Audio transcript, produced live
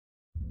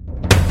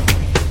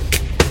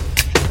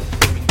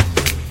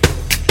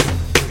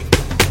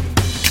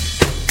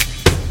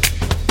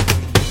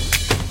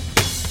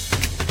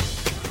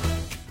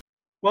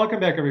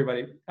Welcome back,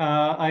 everybody.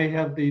 I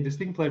have the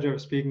distinct pleasure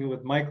of speaking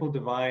with Michael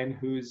Devine,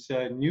 whose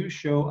new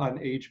show on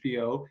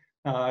HBO,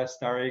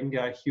 starring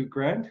Hugh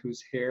Grant,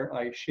 whose hair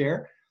I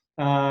share,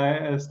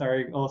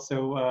 starring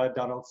also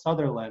Donald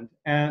Sutherland,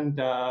 and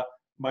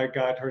my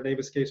God, her name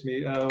escapes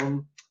me.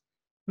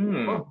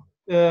 Hmm.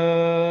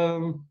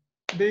 Oh,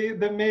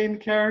 the main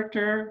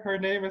character, her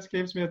name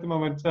escapes me at the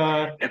moment.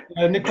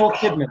 Nicole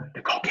Kidman.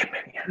 Nicole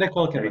Kidman. Yeah.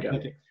 Nicole There you Kidman. go.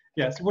 Thank you.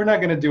 Yes, we're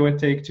not going to do a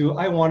take two.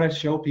 I want to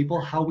show people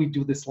how we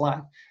do this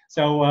live.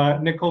 So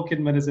Nicole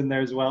Kidman is in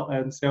there as well,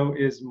 and so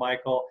is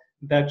Michael.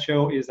 That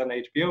show is on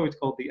HBO. It's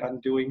called The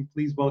Undoing.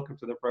 Please welcome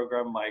to the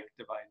program, Mike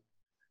Devine.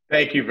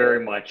 Thank you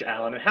very much,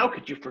 Alan. And how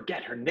could you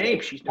forget her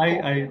name? She's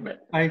Nicole Kidman.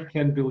 I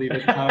can't believe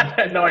it.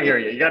 No, I hear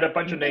you. You got a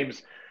bunch of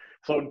names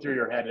floating through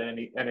your head at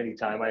any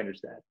time. I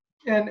understand.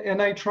 And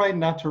I try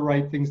not to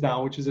write things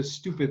down, which is a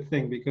stupid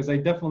thing because I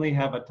definitely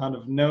have a ton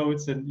of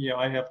notes and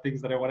I have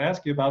things that I want to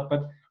ask you about,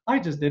 but I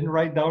just didn't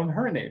write down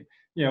her name.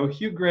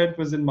 Hugh Grant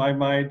was in my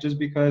mind just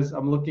because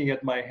I'm looking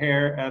at my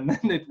hair, and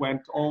then it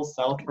went all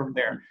south from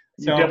there.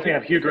 You definitely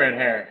have Hugh Grant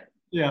hair.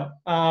 Yeah,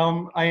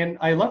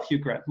 I love Hugh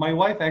Grant. My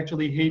wife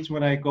actually hates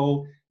when I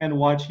go and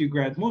watch Hugh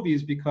Grant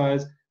movies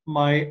because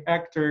my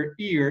actor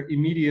ear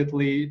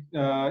immediately,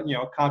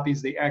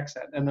 copies the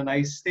accent, and then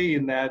I stay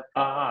in that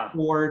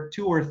for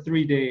 2 or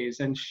 3 days,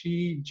 and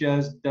she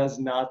just does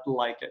not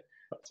like it.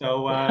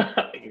 So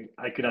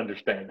I can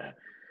understand that.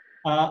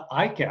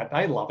 I can't.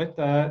 I love it.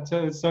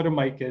 So do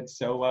my kids.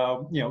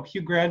 So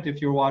Hugh Grant,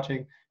 if you're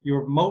watching,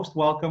 you're most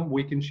welcome.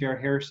 We can share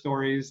hair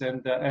stories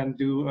and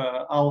do.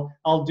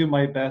 I'll do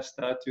my best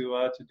to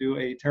do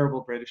a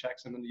terrible British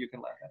accent, and you can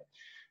laugh at it.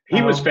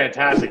 He was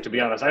fantastic, to be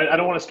honest. I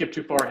don't want to skip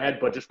too far ahead,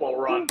 but just while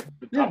we're on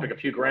the topic of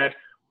Hugh Grant,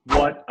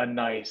 what a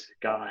nice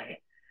guy.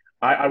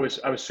 I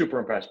was super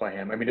impressed by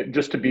him. I mean,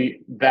 just to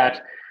be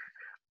that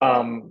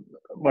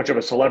much of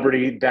a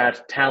celebrity,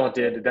 that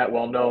talented, that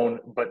well known,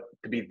 but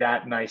to be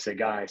that nice a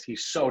guy.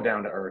 He's so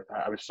down to earth.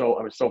 I was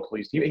so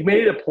pleased. He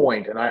made it a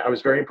point, and I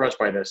was very impressed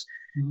by this.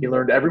 Mm-hmm. He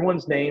learned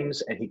everyone's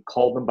names and he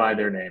called them by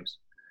their names,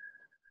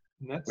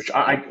 which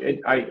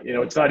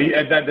it's not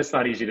that's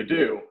not easy to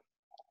do.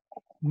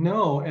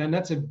 No, and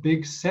that's a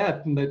big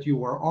set that you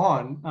were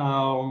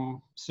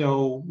on.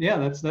 So yeah,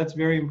 that's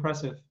very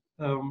impressive.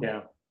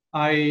 Yeah.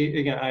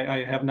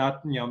 I have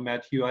not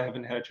met Hugh. I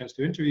haven't had a chance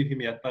to interview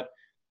him yet, but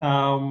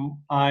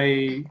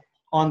I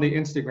on the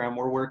Instagram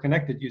where we're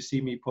connected, you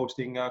see me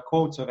posting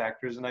quotes of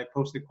actors, and I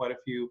posted quite a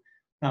few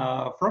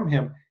from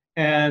him.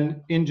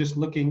 And in just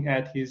looking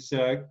at his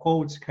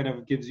quotes, kind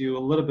of gives you a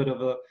little bit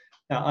of a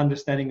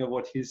understanding of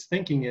what his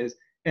thinking is.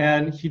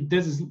 And he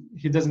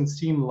doesn't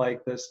seem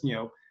like this,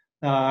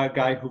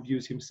 guy who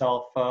views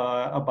himself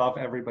above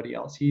everybody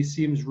else. He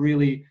seems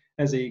really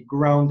as a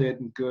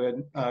grounded and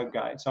good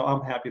guy. So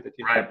I'm happy that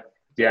you. Right.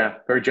 Yeah.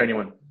 Very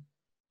genuine.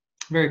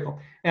 Very cool.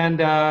 And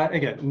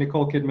again,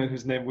 Nicole Kidman,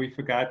 whose name we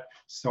forgot.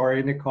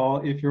 Sorry, Nicole,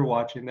 if you're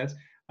watching this.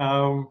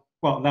 Well,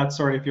 not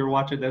sorry if you're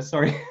watching this.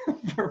 Sorry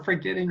for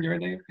forgetting your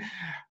name.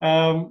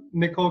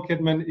 Nicole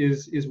Kidman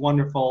is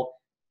wonderful.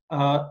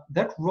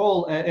 That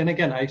role, and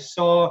again, I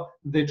saw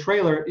the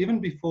trailer even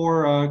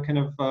before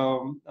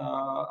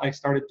I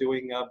started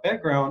doing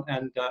background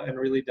and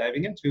really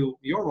diving into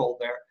your role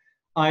there.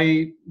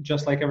 I,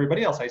 just like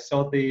everybody else, I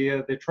saw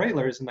the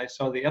trailers and I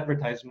saw the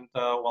advertisement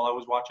while I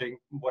was watching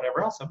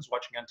whatever else I was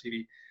watching on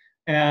TV.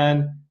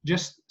 And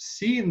just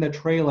seeing the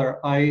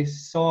trailer, I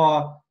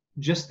saw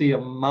just the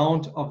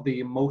amount of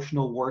the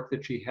emotional work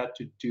that she had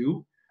to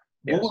do.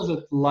 Yes. What was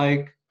it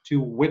like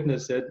to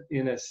witness it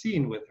in a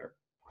scene with her?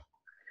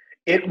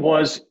 It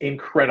was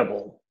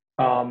incredible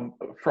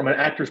from an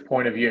actor's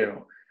point of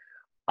view.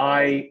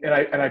 I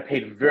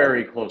paid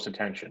very close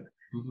attention.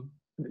 Mm-hmm.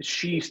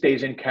 She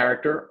stays in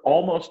character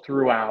almost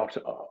throughout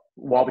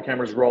while the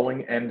camera's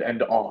rolling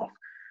and off.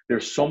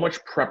 There's so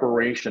much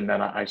preparation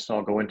that I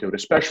saw go into it,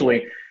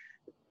 especially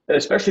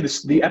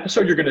the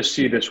episode you're going to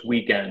see this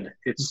weekend.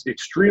 It's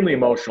extremely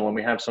emotional, and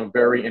we have some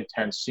very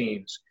intense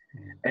scenes.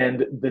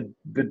 And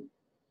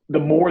the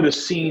more the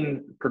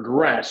scene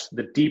progressed,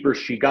 the deeper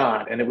she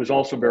got. And it was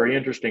also very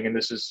interesting, and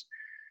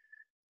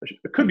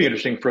it could be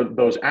interesting for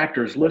those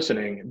actors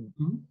listening.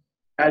 Mm-hmm.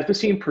 As the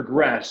scene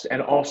progressed,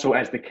 and also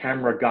as the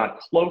camera got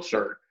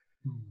closer,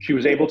 she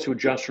was able to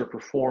adjust her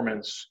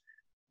performance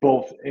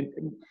both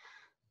in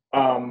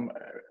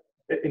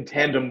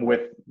tandem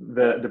with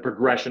the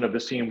progression of the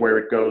scene where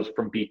it goes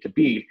from beat to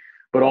beat,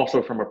 but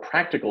also from a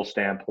practical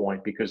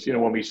standpoint, because,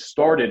 when we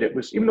started, it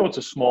was, even though it's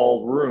a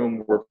small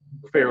room, we're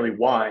fairly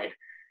wide.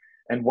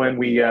 And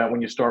when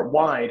you start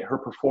wide, her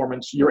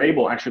performance, you're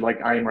able, actually,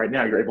 like I am right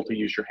now, you're able to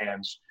use your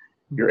hands,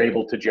 you're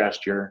able to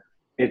gesture.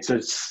 It's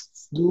a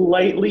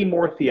slightly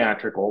more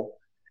theatrical.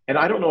 And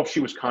I don't know if she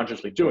was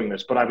consciously doing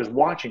this, but I was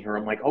watching her.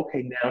 I'm like,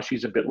 okay, now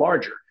she's a bit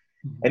larger.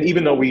 Mm-hmm. And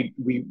even though we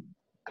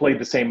played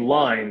the same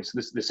lines,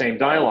 the same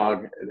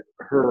dialogue,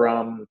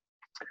 her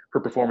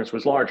performance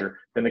was larger.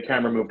 Then the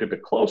camera moved a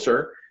bit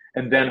closer,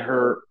 and then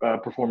her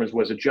performance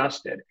was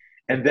adjusted.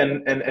 And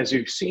as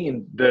you've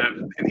seen,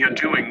 in The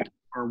Undoing,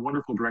 our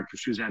wonderful director,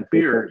 Suzanne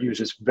Beer,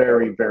 uses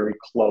very, very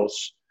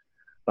close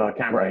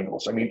camera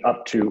angles. I mean,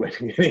 up to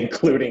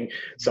including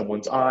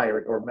someone's eye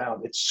or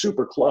mouth. It's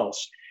super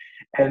close.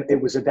 And it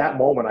was at that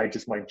moment,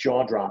 my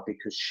jaw dropped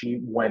because she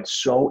went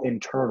so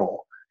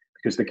internal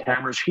because the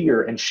camera's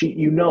here and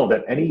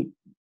that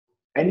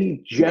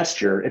any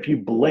gesture, if you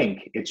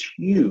blink, it's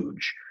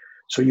huge.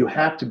 So you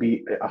have to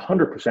be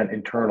 100%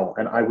 internal.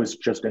 And I was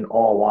just in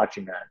awe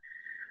watching that.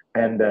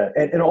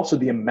 And also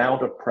the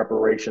amount of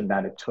preparation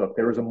that it took.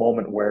 There was a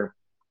moment where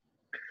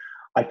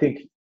I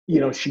think,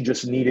 she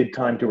just needed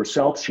time to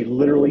herself. She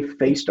literally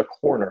faced a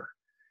corner.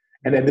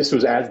 And then this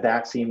was as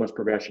that scene was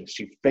progressing.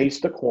 She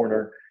faced a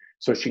corner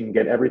so she can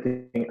get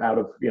everything out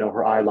of,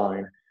 her eye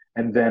line.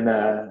 And then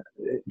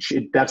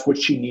that's what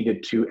she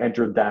needed to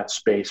enter that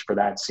space for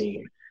that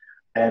scene.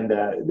 And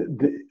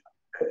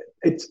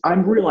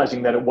I'm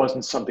realizing that it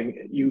wasn't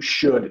something you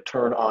should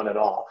turn on and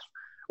off,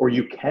 or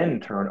you can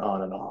turn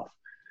on and off.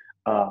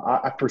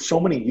 For so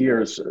many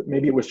years,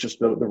 maybe it was just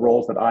the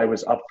roles that I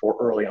was up for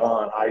early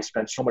on, I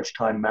spent so much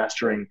time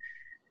mastering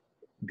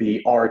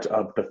the art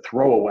of the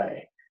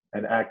throwaway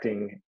and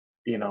acting,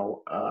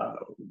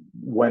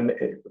 when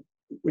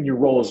your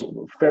role is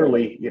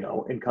fairly,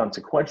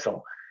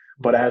 inconsequential.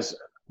 But as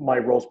my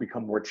roles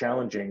become more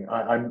challenging,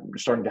 I'm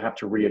starting to have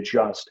to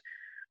readjust.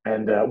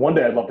 And one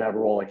day I'd love to have a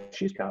role like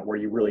She's Count where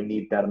you really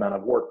need that amount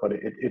of work, but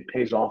it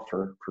pays off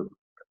for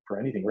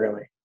anything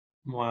really.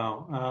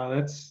 Wow,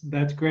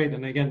 that's great.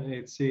 And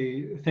again,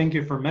 thank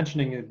you for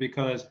mentioning it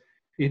because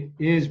it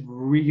is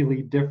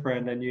really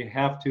different, and you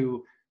have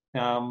to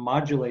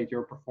modulate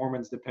your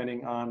performance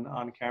depending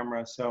on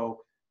camera.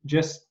 So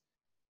just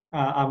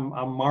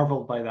I'm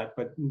marveled by that,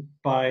 but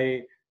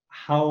by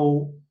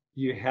how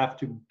you have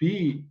to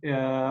be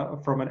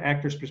from an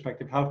actor's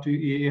perspective,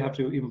 you have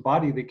to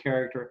embody the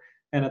character,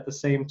 and at the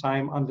same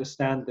time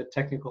understand the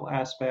technical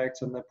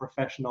aspects and the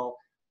professional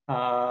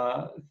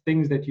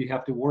things that you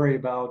have to worry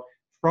about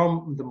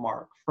from the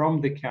mark, from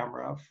the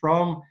camera,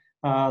 from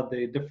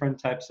the different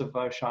types of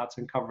shots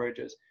and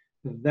coverages.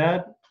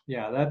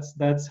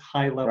 That's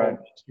high level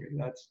mastery.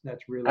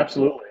 That's really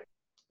absolutely.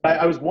 Cool.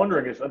 I was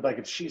wondering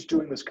if she's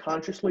doing this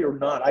consciously or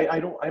not. I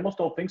almost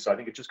don't think so. I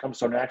think it just comes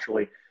so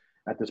naturally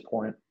at this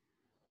point.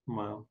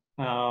 Wow.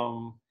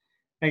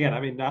 Again,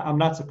 I mean, I'm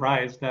not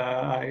surprised.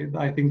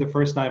 I think the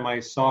first time I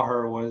saw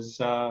her was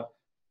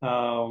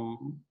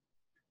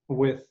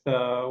with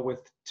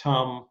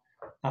Tom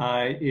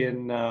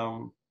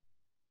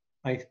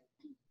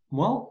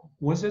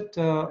was it?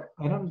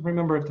 I don't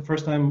remember if the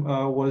first time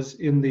was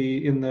in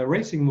the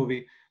racing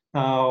movie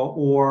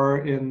or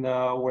in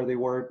where they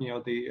were,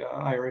 the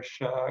Irish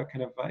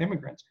kind of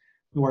immigrants,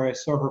 where I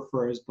saw her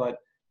first. But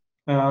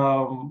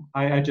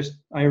I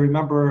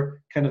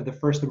remember kind of the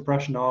first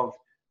impression of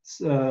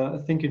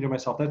thinking to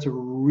myself, that's a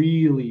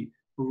really,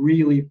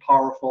 really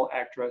powerful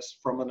actress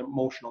from an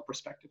emotional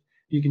perspective.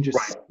 You can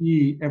just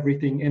see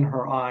everything in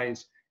her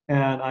eyes.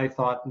 And I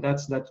thought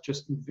that's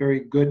just very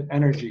good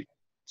energy.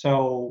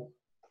 So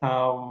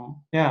I'm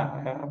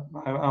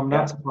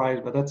not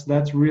surprised, but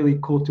that's really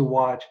cool to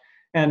watch.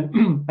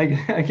 And I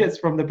guess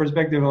from the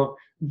perspective of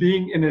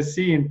being in a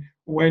scene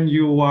when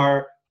you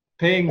are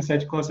paying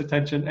such close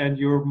attention and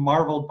you're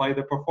marveled by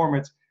the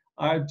performance,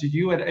 do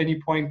you at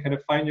any point kind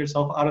of find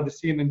yourself out of the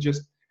scene and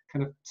just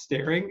kind of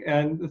staring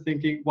and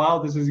thinking, wow,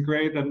 this is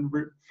great, and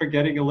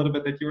forgetting a little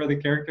bit that you are the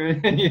character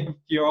and you have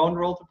your own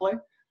role to play?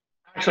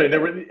 Actually,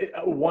 there were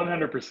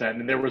 100%,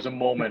 and there was a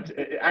moment,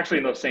 actually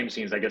in those same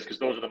scenes, I guess, because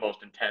those are the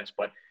most intense,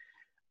 but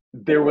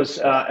there was,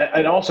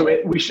 and also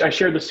I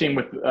shared the scene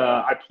with,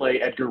 I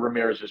play Edgar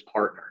Ramirez's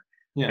partner.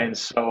 Yeah. And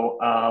so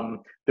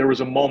there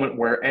was a moment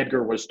where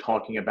Edgar was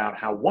talking about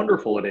how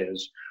wonderful it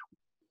is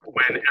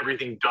when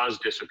everything does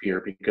disappear,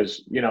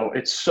 because,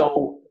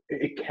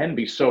 it can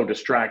be so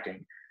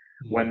distracting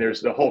when there's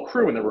the whole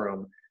crew in the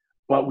room.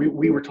 But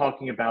we were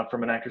talking about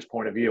from an actor's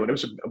point of view, and it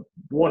was a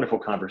wonderful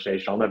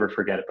conversation. I'll never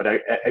forget it.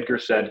 But Edgar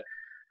said,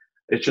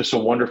 it's just so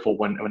wonderful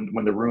when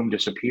the room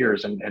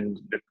disappears, and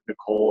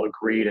Nicole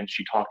agreed, and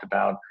she talked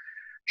about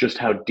just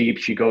how deep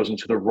she goes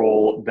into the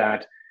role,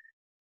 that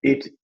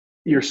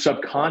your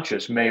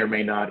subconscious may or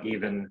may not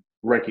even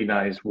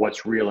recognize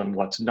what's real and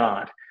what's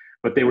not.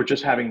 But they were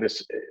just having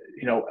this,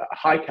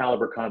 high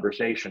caliber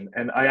conversation.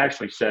 And I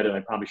actually said, and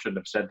I probably shouldn't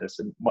have said this,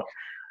 and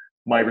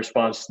my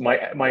response,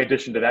 my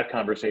addition to that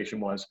conversation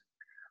was,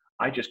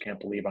 I just can't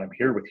believe I'm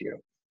here with you.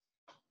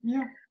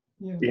 Yeah.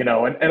 And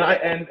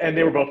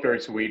they were both very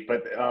sweet,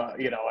 but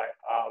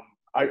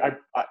I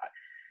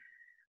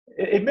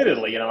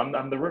admittedly,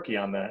 I'm the rookie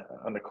on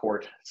the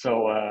court.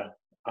 So,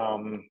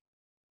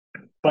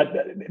 but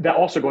that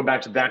also, going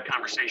back to that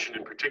conversation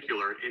in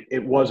particular,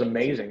 it was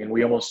amazing. And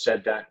we almost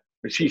said that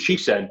she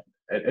said,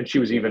 and she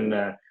was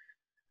even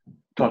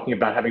talking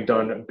about having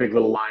done Big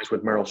Little Lies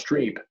with Meryl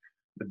Streep,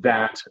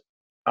 that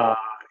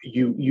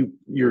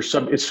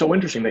it's so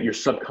interesting that your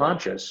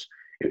subconscious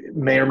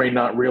may or may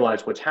not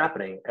realize what's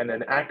happening, and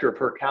an actor of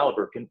her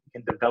caliber can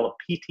develop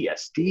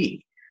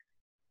PTSD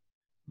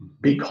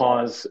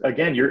because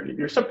again,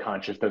 your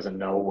subconscious doesn't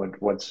know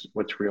what's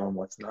real and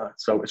what's not.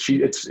 So she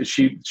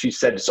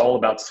said it's all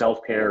about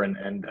self-care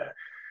and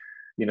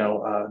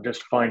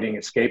just finding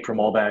escape from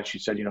all that. She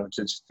said,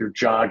 it's through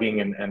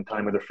jogging and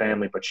time with her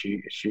family, but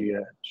you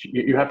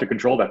have to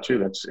control that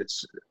too.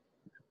 It's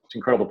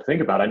incredible to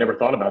think about. I never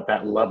thought about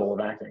that level of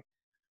acting.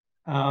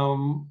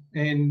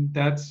 And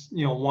that's,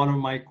 one of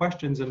my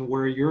questions, and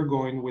where you're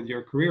going with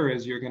your career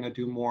is you're going to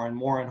do more and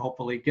more and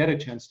hopefully get a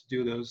chance to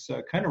do those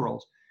kind of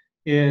roles.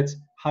 It's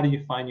how do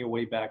you find your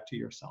way back to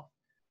yourself?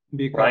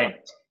 Because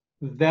right.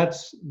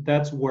 that's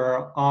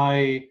where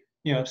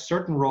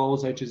certain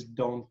roles I just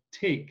don't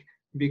take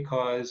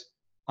because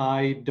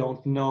I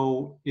don't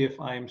know if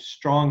I'm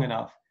strong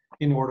enough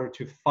in order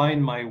to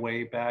find my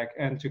way back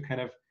and to kind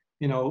of,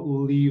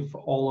 leave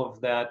all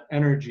of that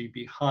energy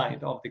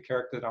behind of the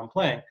character that I'm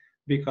playing.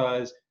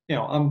 Because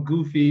I'm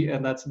goofy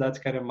and that's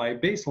kind of my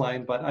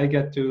baseline, but I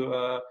get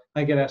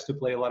asked to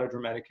play a lot of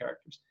dramatic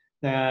characters,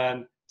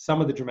 and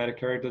some of the dramatic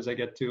characters I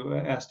get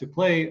asked to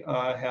play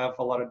have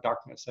a lot of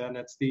darkness, and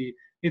it's the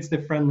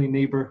friendly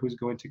neighbor who's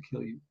going to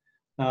kill you.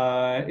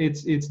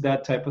 It's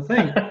that type of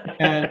thing,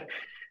 and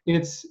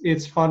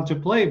it's fun to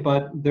play,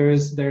 but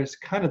there's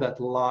kind of that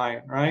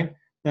line, right?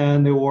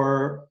 And there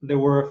were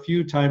a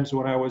few times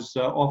when I was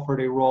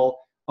offered a role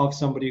of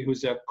somebody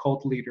who's a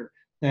cult leader.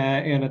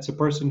 And it's a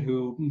person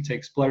who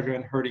takes pleasure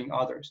in hurting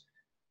others.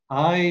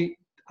 I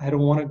don't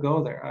want to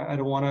go there. I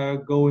don't want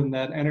to go in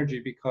that energy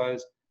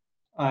because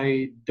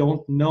I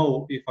don't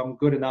know if I'm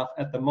good enough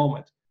at the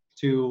moment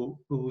to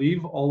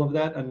leave all of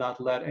that and not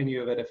let any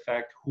of it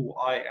affect who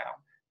I am,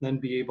 then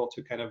be able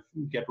to kind of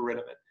get rid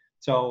of it.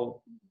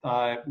 So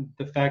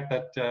the fact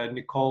that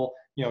Nicole,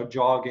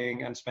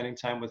 jogging and spending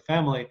time with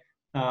family,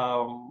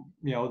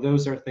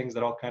 those are things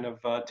that I'll kind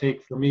of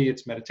take. For me,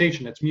 it's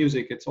meditation, it's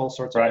music, it's all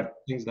sorts of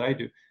things that I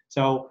do.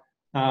 So,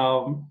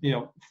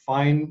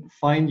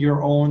 find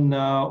your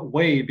own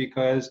way,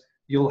 because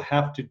you'll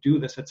have to do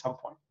this at some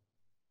point.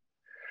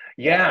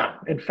 Yeah.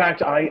 In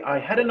fact, I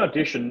had an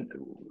audition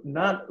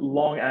not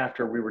long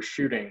after we were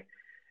shooting.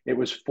 It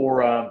was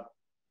for, I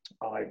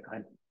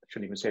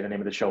shouldn't even say the name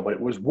of the show, but it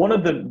was one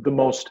of the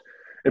most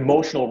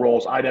emotional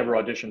roles I'd ever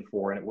auditioned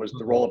for. And it was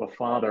the role of a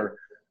father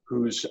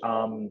whose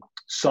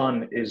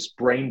son is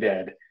brain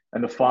dead,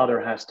 and the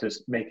father has to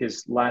make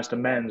his last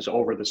amends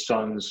over the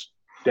son's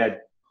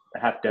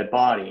half dead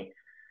body.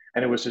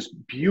 And it was this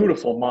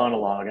beautiful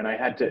monologue, and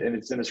and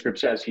it's in the script,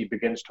 says he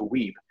begins to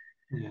weep.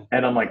 Yeah.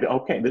 And I'm like,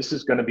 okay, this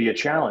is going to be a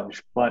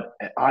challenge. But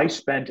I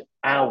spent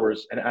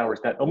hours and hours,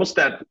 half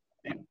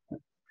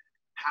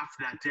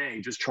that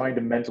day, just trying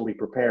to mentally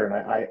prepare.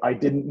 And I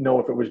didn't know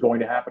if it was going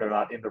to happen or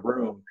not in the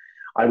room.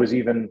 I was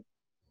even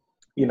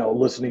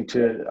listening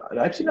to,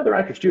 I've seen other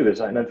actors do this.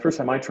 And the first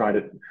time I tried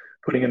it,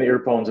 putting in the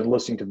earphones and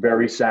listening to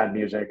very sad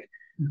music.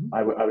 Mm-hmm.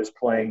 I was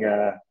playing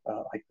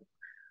like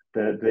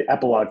the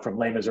epilogue from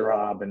Les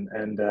Miserables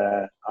and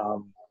a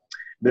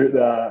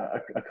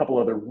couple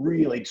other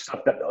really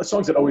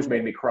songs that always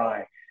made me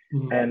cry.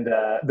 Mm-hmm. And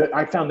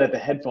I found that the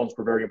headphones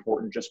were very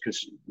important just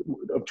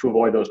to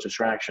avoid those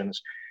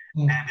distractions.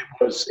 Mm-hmm.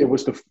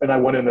 And and I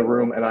went in the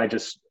room and I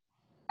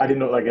didn't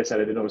know, like I said,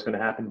 I didn't know what was going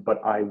to happen,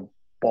 but I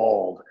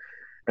bawled.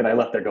 And I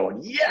left there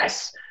going,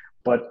 yes.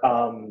 But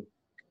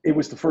it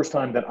was the first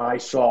time that I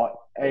saw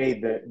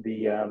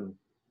the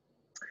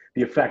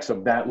effects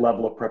of that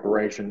level of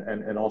preparation,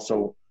 and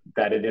also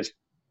that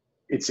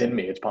it's in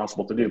me. It's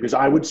possible to do, because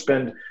I would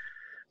spend,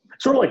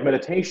 sort of like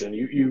meditation.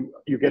 You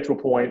get to a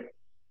point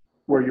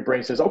where your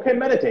brain says, okay,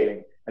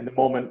 meditating, and the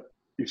moment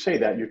you say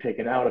that, you're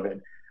taken out of it.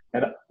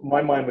 And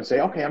my mind would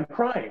say, okay, I'm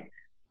crying,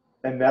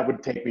 and that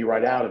would take me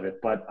right out of it.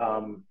 But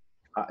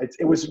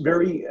it was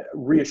very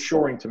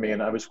reassuring to me,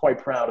 and I was quite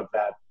proud of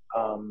that,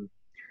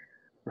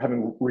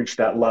 having reached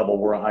that level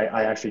where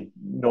I actually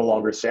no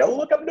longer say, oh,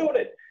 look, I'm doing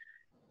it.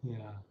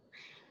 Yeah.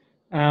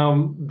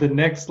 The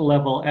next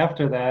level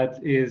after that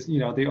is,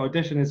 the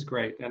audition is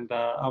great, and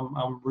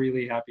I'm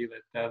really happy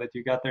that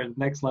you got there. The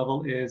next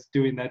level is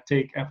doing that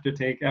take after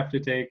take after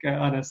take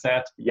on a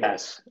set.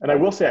 Yes, and I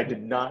will say I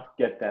did not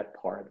get that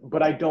part,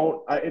 but I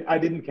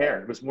didn't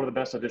care. It was one of the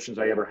best auditions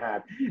I ever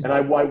had, and I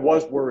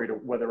was worried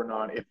whether or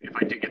not if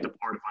I did get the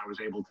part, if I was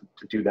able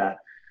to do that.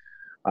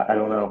 I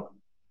don't know.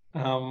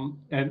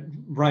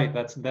 And right,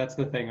 that's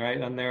the thing, right?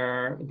 And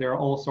there are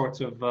all sorts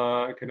of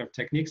kind of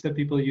techniques that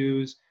people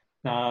use.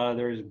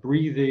 There's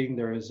breathing,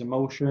 there's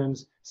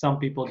emotions. Some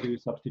people do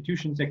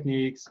substitution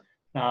techniques.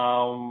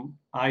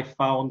 I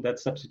found that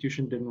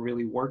substitution didn't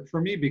really work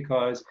for me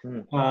because,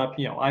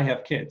 I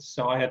have kids.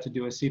 So I had to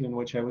do a scene in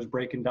which I was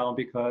breaking down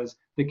because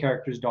the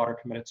character's daughter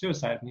committed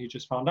suicide and he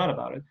just found out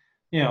about it.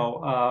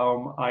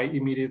 I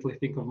immediately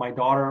think of my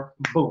daughter,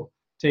 boom,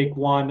 take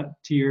 1,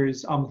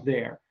 tears, I'm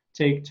there.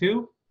 Take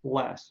 2,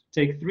 less.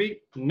 Take 3,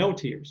 no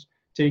tears.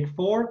 Take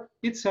 4,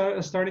 it's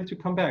starting to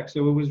come back.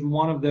 So it was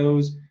one of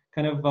those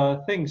kind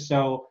of things.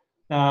 So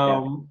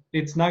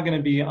it's not going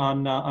to be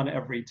on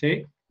every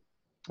take.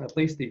 At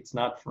least it's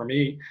not for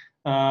me.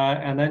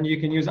 And then you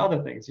can use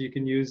other things. You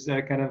can use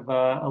kind of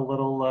a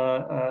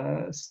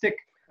little stick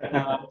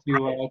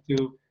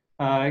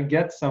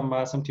get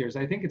some tears.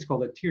 I think it's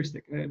called a tear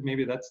stick.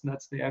 Maybe that's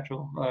the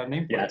actual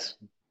name for it. Yes.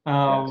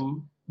 Yes.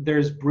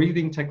 There's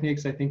breathing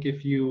techniques. I think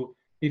if you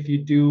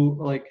do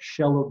like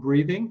shallow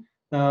breathing,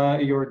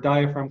 your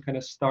diaphragm kind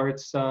of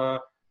starts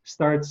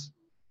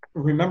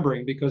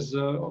remembering, because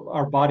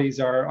our bodies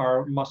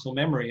are muscle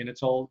memory, and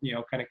it's all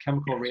kind of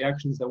chemical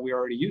reactions that we're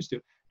already used to.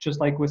 Just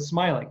like with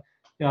smiling,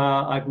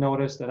 I've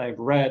noticed and I've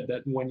read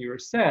that when you're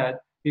sad,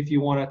 if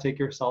you want to take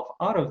yourself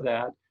out of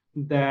that,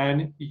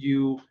 then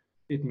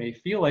it may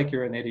feel like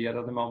you're an idiot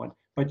at the moment,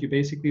 but you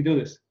basically do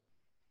this.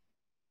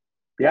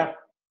 Yeah.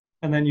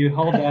 And then you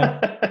hold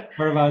that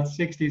for about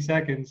 60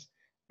 seconds.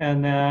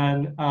 And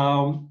then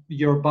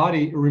your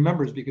body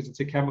remembers, because it's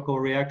a chemical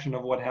reaction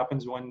of what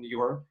happens when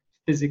you're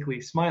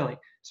physically smiling.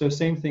 So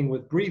same thing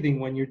with breathing.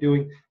 When you're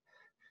doing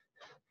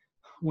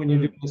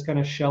this kind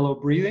of shallow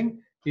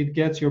breathing, it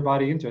gets your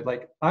body into it.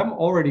 Like, I'm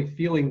already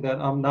feeling that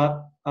I'm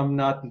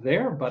not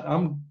there, but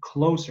I'm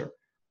closer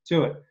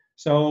to it.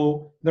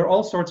 So there are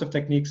all sorts of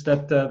techniques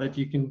that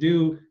you can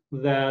do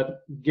that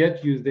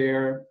get you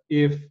there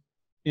if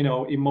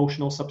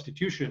emotional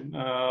substitution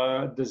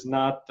does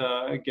not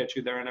get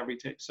you there in every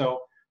take.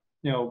 So,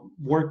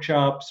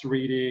 workshops,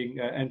 reading,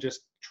 and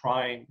just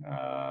trying,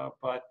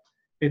 but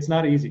it's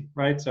not easy,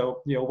 right?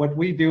 So, what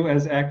we do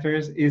as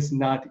actors is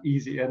not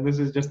easy, and this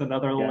is just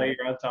another layer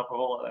on top of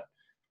all of that.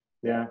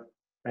 Yeah,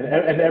 and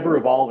ever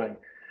evolving.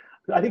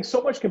 I think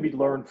so much can be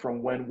learned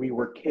from when we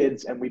were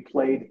kids and we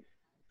played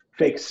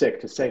fake sick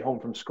to stay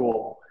home from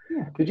school.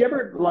 Yeah. Did you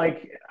ever,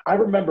 I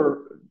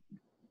remember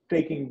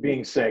faking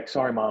being sick.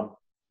 Sorry, Mom,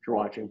 if you're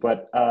watching,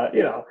 but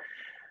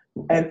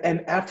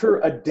and after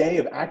a day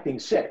of acting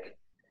sick,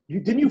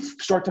 didn't you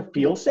start to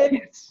feel sick?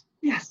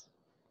 Yes.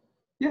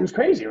 Yeah. It was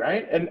crazy,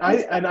 right? And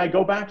I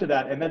go back to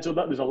that, and there's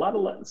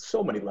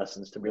so many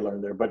lessons to be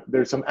learned there, but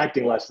there's some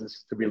acting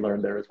lessons to be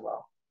learned there as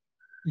well.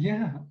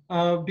 Yeah,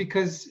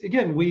 because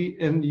again,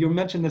 you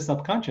mentioned the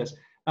subconscious.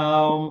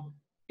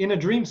 In a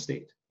dream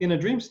state,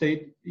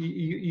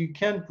 you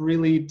can't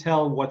really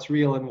tell what's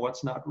real and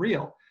what's not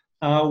real.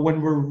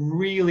 When we're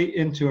really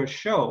into a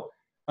show,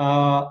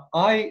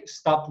 I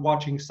stopped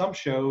watching some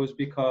shows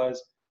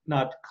because,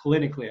 not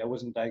clinically, I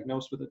wasn't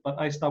diagnosed with it, but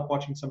I stopped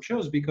watching some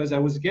shows because I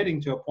was getting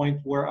to a point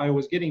where I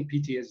was getting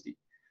PTSD.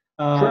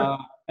 Sure.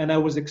 And I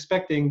was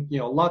expecting,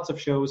 lots of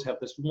shows have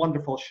this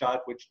wonderful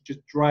shot, which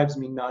just drives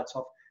me nuts,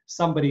 of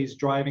somebody's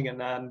driving and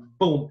then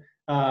boom,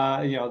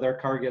 their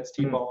car gets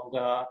T-boned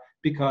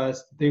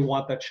because they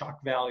want that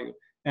shock value.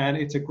 And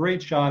it's a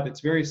great shot. It's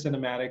very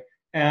cinematic.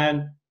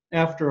 And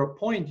after a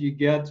point, you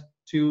get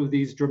to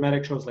these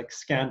dramatic shows like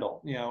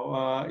Scandal.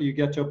 You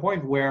get to a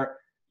point where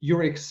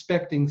you're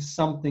expecting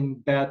something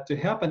bad to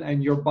happen,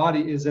 and your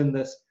body is in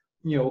this,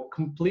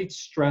 complete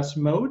stress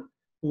mode,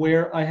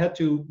 where I had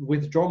to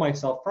withdraw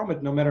myself from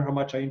it, no matter how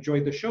much I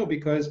enjoyed the show,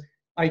 because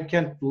I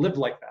can't live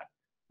like that.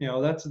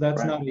 That's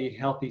right. Not a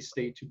healthy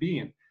state to be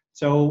in.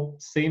 So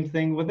same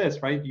thing with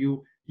this, right?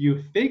 You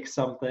fake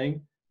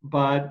something,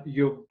 but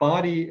your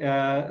body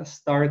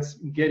starts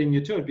getting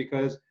you to it,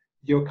 because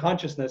your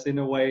consciousness, in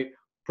a way,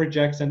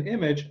 projects an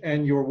image,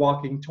 and you're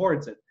walking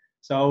towards it.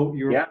 So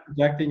you're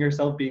projecting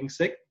yourself being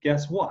sick.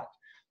 Guess what?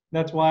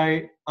 That's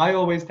why I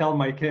always tell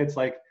my kids,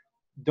 like,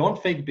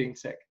 don't fake being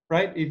sick,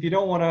 right? If you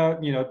don't want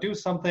to, do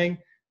something,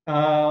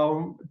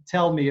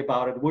 tell me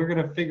about it. We're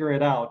going to figure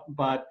it out,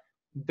 but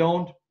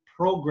don't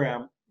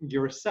program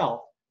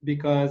yourself,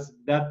 because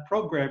that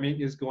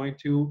programming is going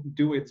to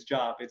do its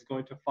job. It's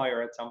going to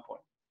fire at some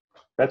point.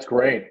 That's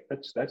great.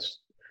 That's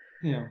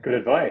good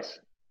advice.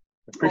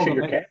 Appreciate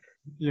your care.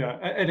 Yeah,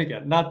 and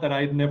again, not that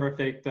I never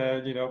faked,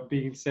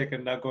 being sick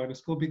and not going to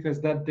school, because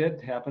that did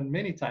happen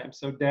many times.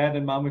 So, Dad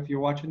and Mom, if you're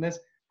watching this,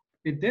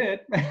 it did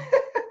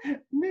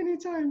many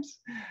times.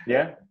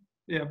 Yeah.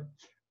 Yeah.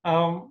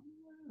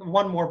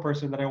 One more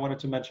person that I wanted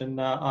to mention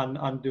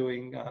on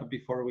doing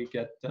before we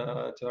get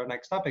to our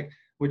next topic,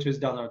 which is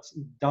Donald.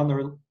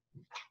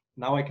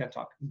 Now I can't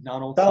talk.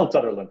 Donald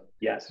Sutherland.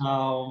 Yes.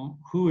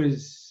 Who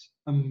is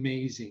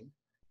amazing.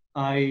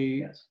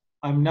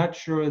 I'm not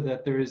sure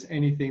that there is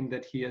anything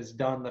that he has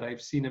done that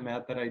I've seen him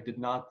at that I did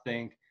not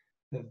think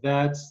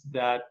that's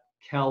that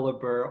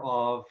caliber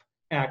of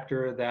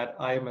actor that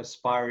I am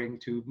aspiring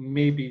to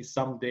maybe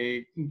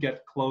someday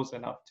get close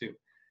enough to.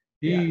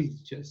 He's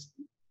just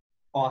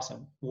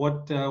awesome.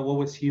 What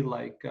was he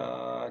like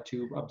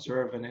to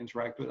observe and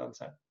interact with on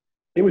set?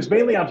 It was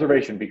mainly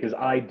observation, because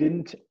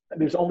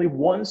there's only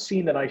one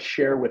scene that I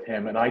share with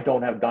him, and I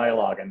don't have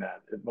dialogue in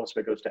that. Most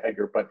of it goes to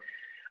Edgar, but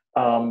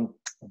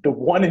the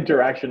one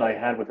interaction I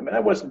had with him, and I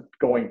wasn't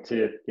going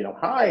to,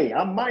 hi,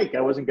 I'm Mike.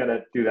 I wasn't going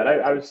to do that.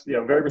 I was,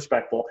 very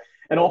respectful.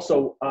 And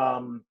also,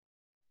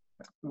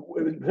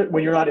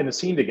 when you're not in the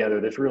scene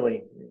together, there's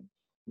really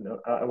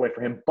a way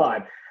for him.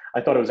 But I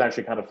thought it was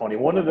actually kind of funny.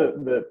 One of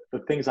the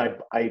things an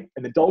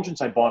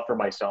indulgence I bought for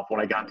myself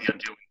when I got the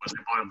Undoing was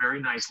I bought a very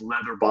nice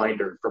leather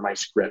binder for my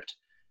script.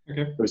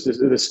 Okay. It was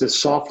this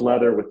soft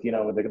leather with,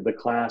 the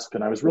clasp.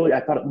 And I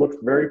thought it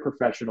looked very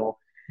professional.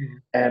 Mm-hmm.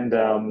 And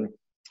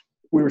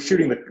we were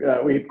shooting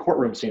we had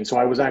courtroom scenes, so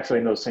I was actually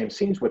in those same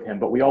scenes with him.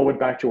 But we all went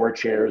back to our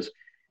chairs,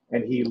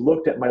 and he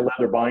looked at my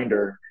leather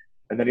binder,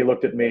 and then he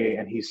looked at me,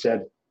 and he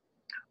said,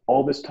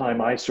 "All this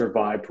time I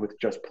survived with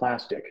just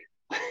plastic."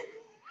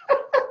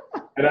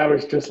 And I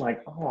was just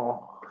like,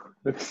 "Oh."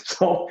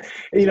 So,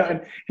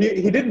 and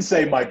he didn't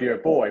say "my dear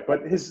boy,"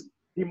 but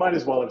he might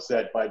as well have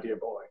said "my dear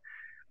boy."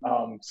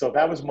 So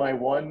that was my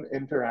one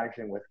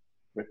interaction with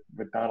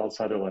Donald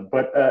Sutherland.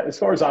 But as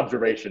far as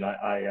observation,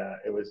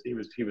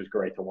 he was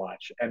great to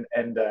watch,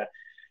 and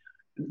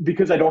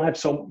because I don't have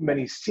so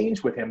many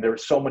scenes with him, there are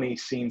so many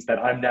scenes that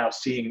I'm now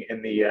seeing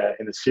in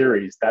the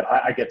series that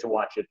I get to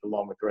watch it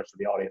along with the rest of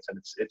the audience, and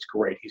it's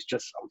great. He's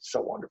just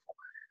so wonderful.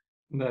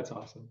 That's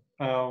awesome.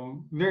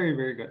 Very,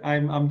 very good.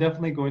 I'm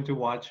definitely going to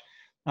watch.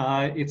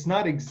 It's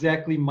not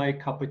exactly my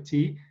cup of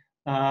tea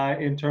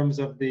in terms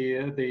of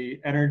the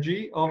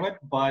energy of it,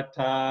 but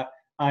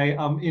I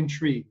am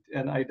intrigued,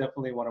 and I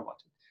definitely want to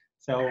watch it.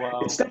 So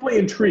it's definitely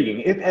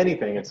intriguing. If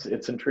anything,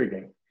 it's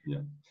intriguing.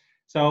 Yeah.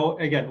 So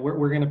again,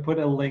 we're going to put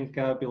a link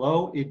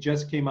below. It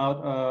just came out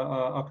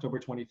October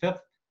 25th.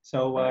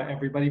 So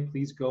everybody,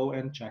 please go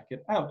and check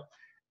it out.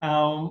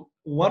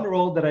 One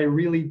role that I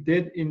really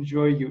did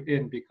enjoy you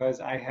in, because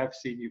I have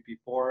seen you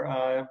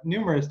before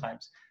numerous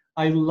times.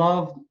 I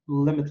loved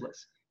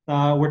Limitless.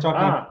 We're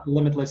talking about the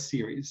Limitless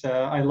series.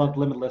 I loved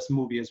Limitless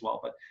movie as well,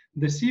 but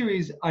the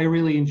series I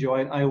really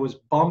enjoyed. I was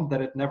bummed that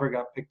it never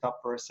got picked up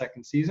for a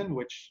second season,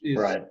 which is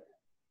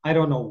I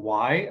don't know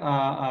why.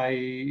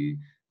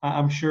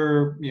 I'm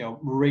sure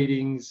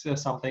ratings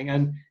something,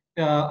 and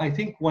I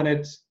think when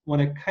it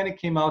kind of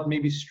came out,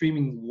 maybe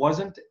streaming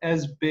wasn't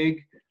as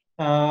big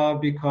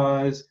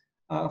because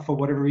for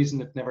whatever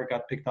reason it never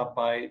got picked up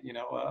by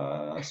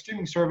a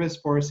streaming service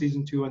for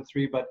season 2 and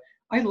 3. But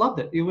I loved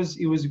it. It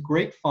was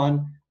great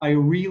fun. I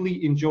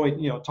really enjoyed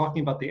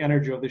talking about the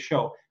energy of the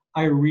show.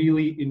 I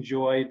really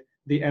enjoyed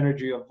the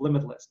energy of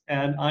Limitless,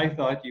 and I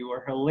thought you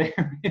were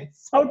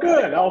hilarious. Oh,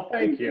 good. Oh,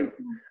 thank you.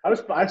 I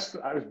was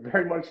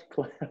very much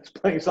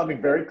playing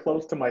something very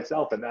close to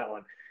myself in that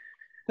one.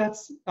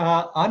 That's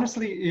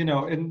honestly,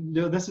 and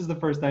this is the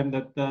first time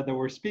that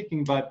we're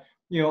speaking, but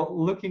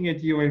looking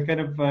at you and kind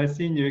of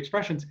seeing your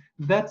expressions,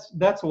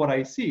 that's what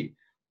I see.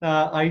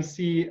 I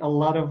see a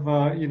lot of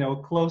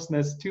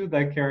closeness to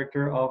that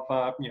character of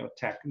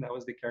Tech. That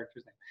was the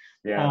character's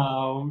name.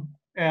 Yeah.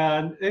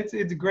 And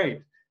it's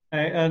great.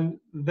 And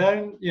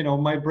then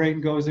my brain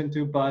goes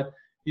into, but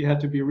you had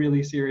to be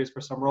really serious for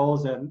some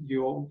roles, and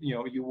you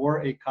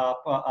were a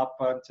cop up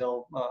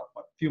until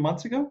a few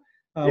months ago.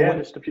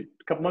 Just a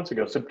couple months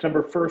ago.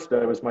 September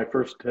 1st was my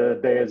first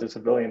day as a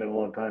civilian in a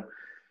long time.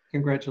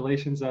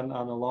 Congratulations on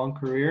a long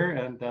career,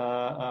 and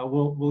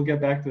we'll get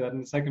back to that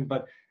in a second.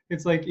 But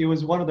it's like it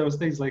was one of those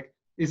things. Like,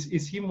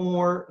 is he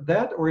more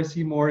that, or is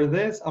he more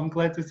this? I'm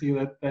glad to see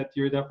that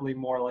you're definitely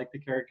more like the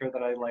character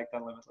that I liked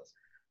on Limitless.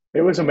 It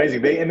was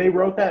amazing. They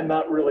wrote that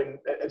not really,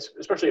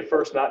 especially at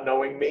first, not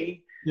knowing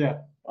me.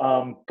 Yeah.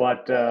 And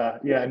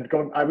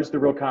I was the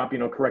real cop,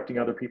 correcting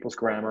other people's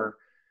grammar,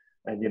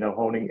 and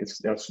honing,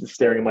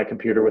 staring at my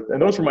computer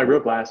and those were my real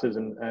glasses,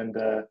 and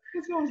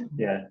That's awesome.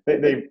 Yeah,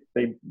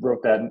 they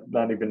wrote that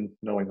not even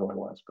knowing who I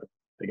was, but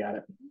they got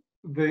it.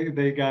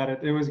 They got it.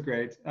 It was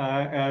great,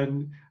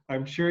 and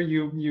I'm sure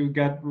you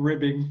got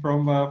ribbing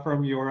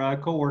from your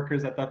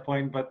coworkers at that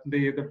point. But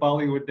the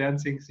Bollywood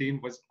dancing scene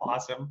was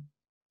awesome.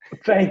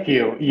 Thank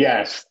you.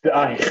 Yes,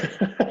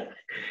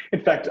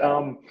 in fact,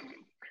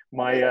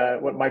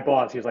 my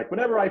boss, he was like,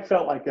 whenever I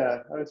felt like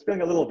I was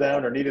feeling a little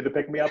down or needed to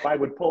pick me up, I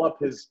would pull up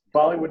his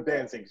Bollywood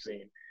dancing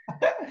scene.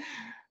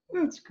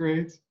 That's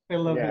great. I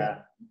love it.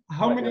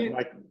 How many?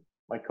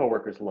 My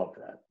coworkers loved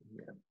that.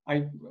 Yeah.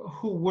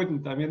 Who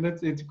wouldn't? I mean,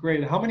 it's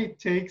great. How many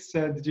takes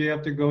did you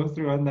have to go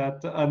through on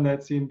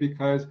that scene?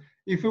 Because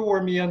if it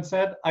were me on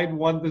set, I'd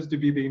want this to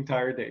be the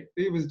entire day.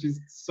 It was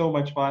just so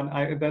much fun.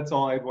 That's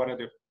all I'd want to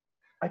do.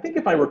 I think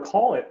if I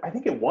recall it, I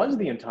think it was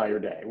the entire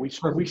day.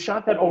 We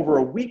shot that over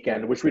a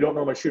weekend, which we don't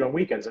normally shoot on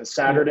weekends. And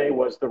Saturday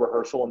was the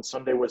rehearsal, and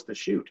Sunday was the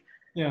shoot.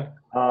 Yeah.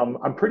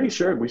 I'm pretty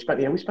sure we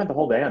spent the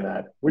whole day on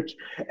that.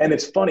 And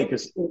it's funny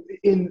because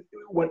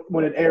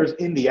when it airs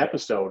in the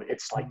episode,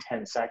 it's like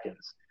 10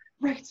 seconds.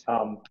 Right.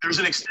 There's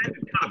an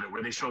extended cut of it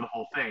where they show the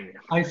whole thing.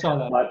 I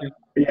saw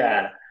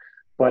that.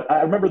 But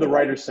I remember the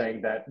writers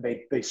saying that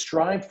they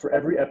strive for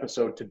every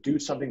episode to do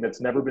something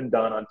that's never been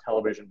done on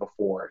television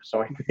before.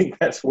 So I think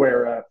that's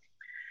where,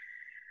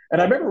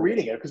 and I remember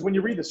reading it, because when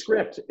you read the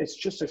script, it's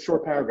just a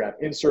short paragraph,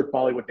 insert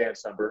Bollywood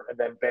dance number, and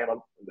then bam,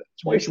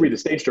 that's why you should read the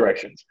stage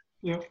directions.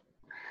 Yeah.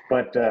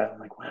 But I'm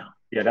like, wow.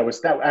 Yeah, it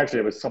was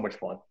so much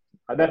fun.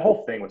 That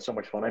whole thing was so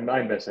much fun.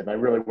 I miss it. I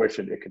really wish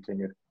it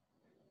continued.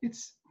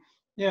 It's,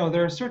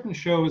 there are certain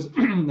shows,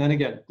 and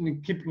again,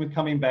 keep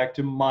coming back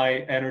to my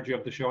energy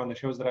of the show and the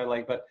shows that I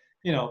like, but,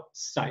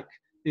 Psych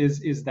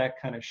is that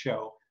kind of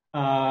show.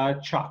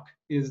 Chuck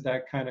is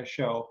that kind of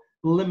show.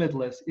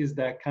 Limitless is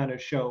that kind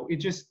of show.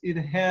 It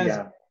has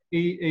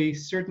a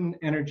certain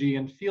energy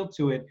and feel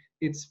to it.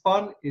 It's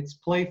fun, it's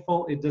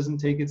playful, it doesn't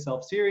take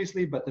itself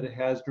seriously, but that it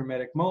has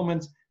dramatic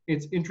moments.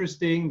 It's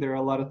interesting. There are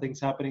a lot of things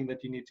happening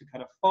that you need to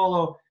kind of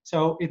follow.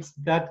 So it's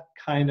that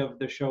kind of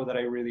the show that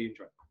I really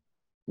enjoy.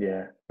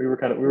 Yeah, we were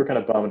kind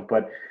of bummed,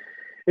 but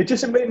it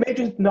may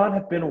just not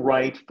have been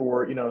right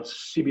for,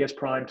 CBS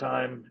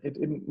primetime.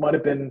 It might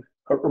have been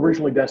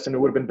originally destined. It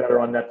would have been better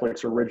on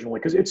Netflix originally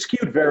because it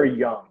skewed very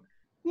young.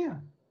 Yeah.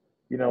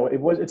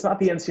 It's not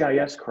the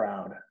NCIS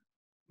crowd.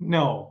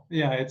 No,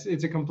 yeah,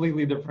 it's a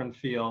completely different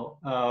feel.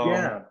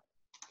 Yeah.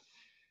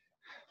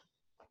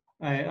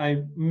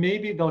 I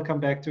maybe they'll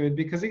come back to it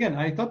because again,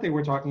 I thought they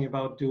were talking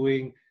about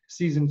doing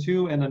season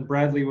 2, and then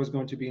Bradley was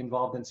going to be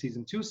involved in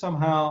season 2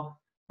 somehow.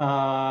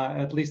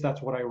 At least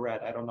that's what I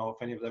read. I don't know if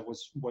any of that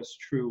was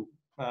true.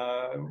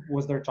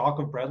 Was there talk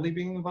of Bradley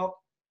being involved?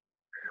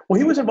 Well,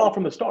 he was involved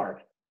from the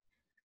start.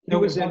 He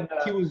was.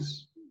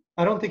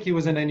 I don't think he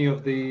was in any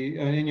of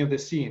the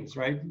scenes,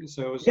 right?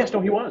 So it was, yes, no,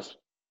 he was.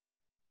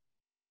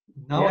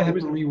 Now I have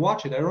to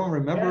rewatch it. I don't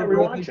remember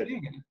Bradley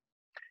being in it.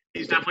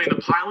 He's definitely in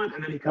the pilot,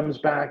 and then he comes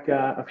back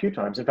a few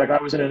times. In fact,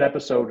 I was in an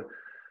episode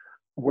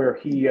where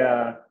he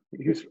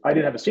was. I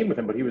didn't have a scene with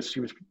him, but he was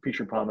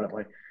featured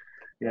prominently.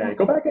 Yeah,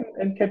 go back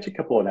and catch a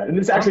couple of that. And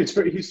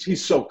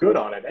he's so good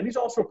on it, and he's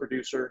also a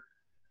producer.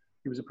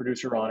 He was a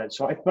producer on it.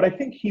 But I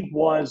think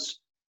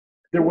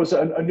there was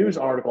a news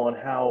article on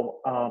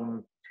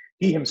how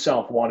he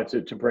himself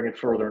wanted to bring it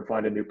further and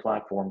find a new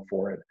platform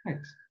for it.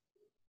 Thanks.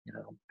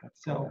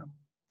 So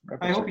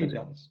I hope he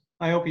does.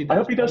 I hope he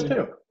does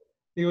too.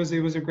 It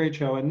was a great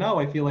show, and now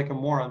I feel like a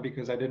moron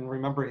because I didn't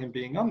remember him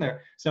being on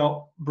there.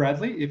 So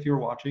Bradley, if you're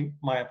watching,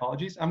 my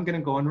apologies. I'm gonna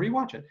go and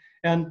rewatch it,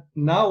 and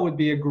now would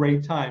be a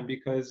great time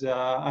because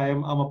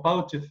I'm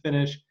about to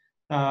finish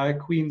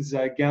Queen's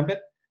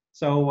Gambit.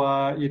 So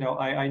I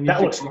need.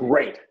 That looks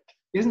great.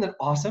 Isn't it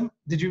awesome?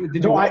 Did you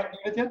watch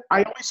it yet?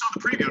 I only saw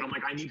the preview, and I'm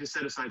like, I need to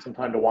set aside some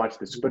time to watch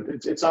this, but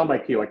it's on my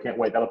queue. I can't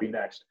wait. That'll be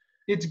next.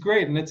 It's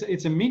great, and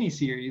it's a mini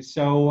series,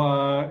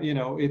 so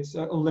it's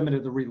a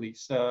limited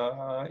release.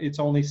 It's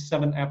only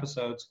 7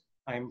 episodes.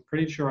 I'm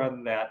pretty sure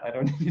on that. I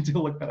don't need to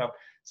look that up.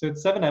 So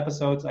it's 7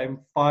 episodes. I'm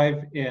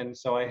 5 in,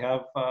 so I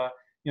have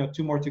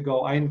 2 more to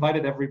go. I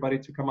invited everybody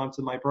to come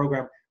onto my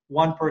program.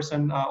 One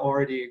person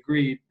already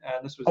agreed,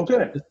 and this was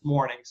this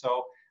morning.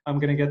 So I'm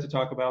going to get to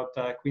talk about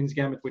Queen's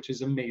Gambit, which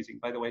is amazing.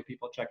 By the way,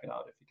 people check it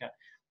out if you can.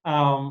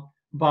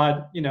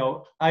 But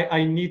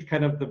I need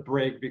kind of the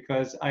break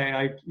because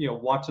I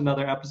watched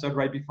another episode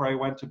right before I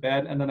went to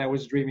bed, and then I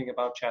was dreaming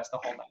about chess the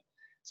whole night.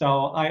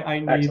 So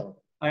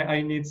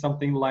I need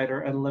something lighter,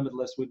 and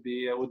Limitless would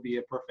be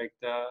a perfect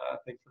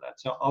thing for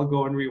that. So I'll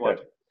go and rewatch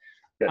it.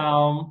 Good.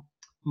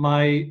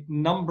 My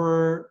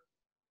number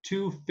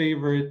 2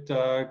 favorite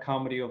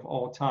comedy of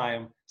all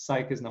time,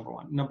 Psych, is number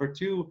 1. Number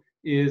 2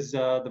 is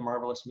The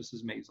Marvelous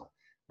Mrs. Maisel,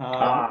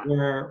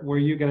 where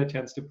you get a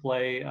chance to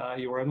play.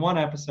 You were in 1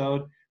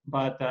 episode.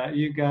 But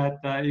you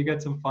got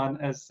some fun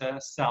as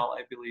Sal,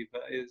 I believe,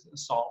 is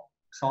Saul.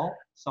 Sal.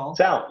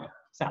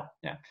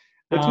 Yeah.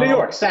 It's New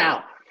York,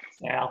 Sal.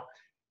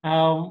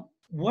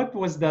 What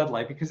was that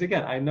like? Because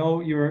again, I know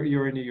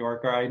you're a New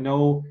Yorker. I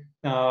know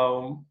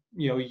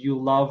you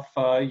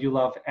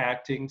love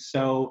acting.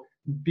 So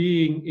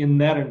being in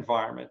that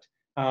environment,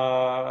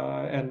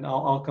 and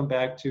I'll come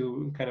back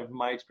to kind of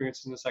my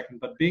experiences in a second.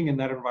 But being in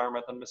that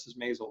environment on Mrs.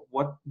 Maisel,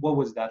 what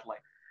was that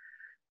like?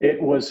 It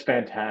was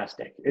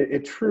fantastic.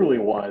 It truly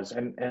was,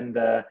 and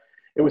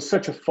it was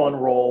such a fun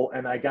role.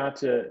 And I got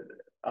to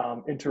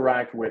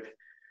interact with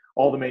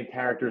all the main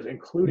characters,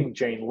 including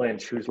Jane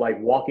Lynch, who's like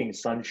walking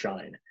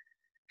sunshine.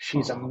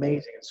 She's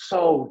amazing.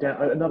 So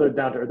another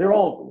down to earth. They're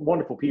all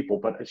wonderful people,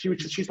 but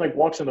she's like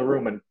walks in the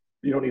room and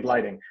you don't need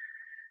lighting.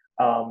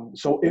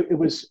 So it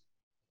was,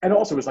 and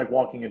also it was like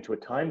walking into a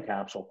time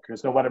capsule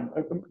because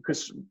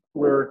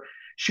we're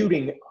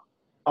shooting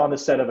on the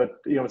set of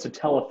it's a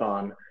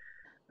telethon.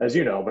 As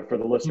you know, but for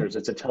the listeners,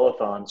 it's a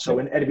telethon. So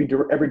in every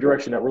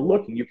direction that we're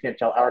looking, you can't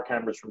tell our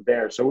cameras from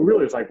there. So it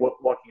really was like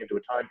walking into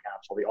a time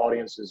capsule. The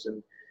audience is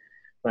in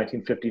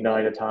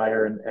 1959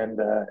 attire, and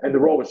the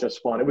role was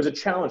just fun. It was a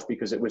challenge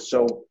because it was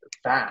so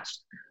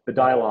fast. The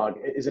dialogue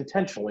is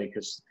intentionally,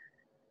 because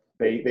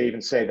they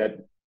even say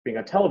that being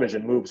on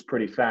television moves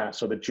pretty fast.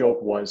 So the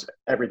joke was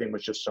everything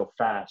was just so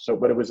fast. So,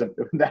 but it was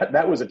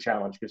that was a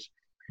challenge because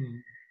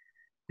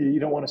you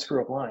don't want to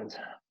screw up lines.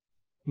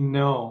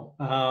 No.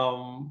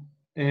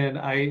 And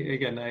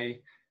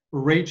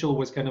Rachel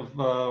was kind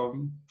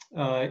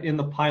of in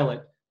the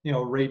pilot,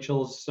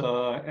 Rachel's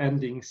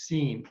ending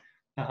scene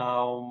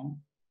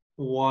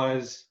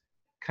was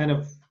kind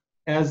of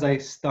as I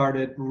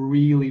started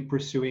really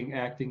pursuing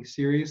acting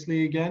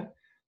seriously again,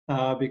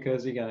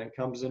 because again, it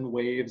comes in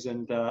waves,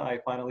 and I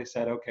finally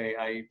said, okay,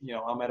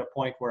 I'm at a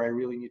point where I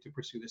really need to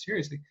pursue this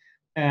seriously.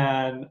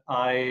 And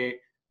I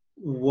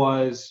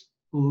was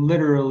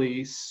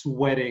literally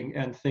sweating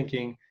and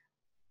thinking,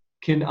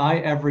 can I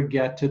ever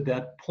get to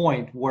that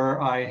point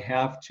where I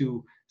have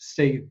to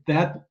say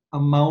that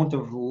amount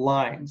of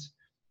lines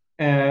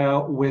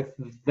with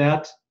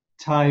that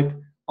type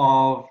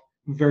of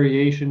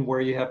variation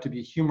where you have to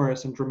be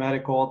humorous and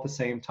dramatic all at the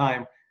same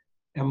time?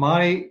 Am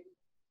I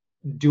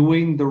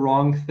doing the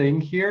wrong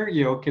thing here?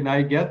 Can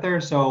I get there?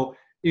 So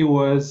it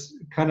was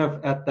kind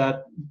of at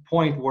that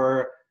point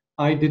where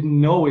I didn't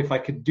know if I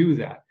could do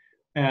that.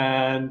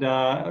 And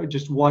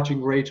just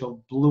watching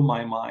Rachel blew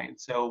my mind.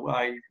 So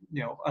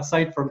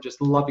aside from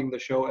just loving the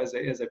show as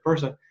a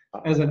person,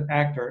 as an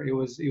actor, it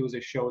was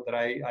a show that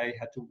I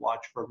had to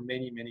watch for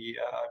many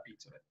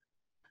beats of it.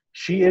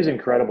 She is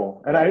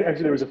incredible. And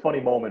actually, there was a funny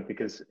moment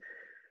because,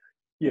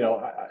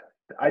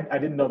 I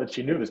didn't know that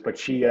she knew this, but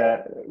we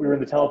were in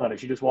the telephone and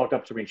she just walked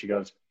up to me and she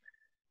goes,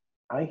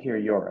 "I hear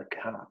you're a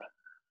cop."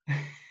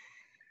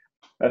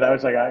 And I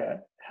was like,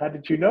 how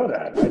did you know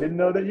that? I didn't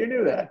know that you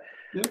knew that.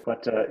 Yeah.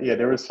 But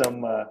there was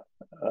some,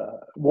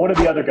 one of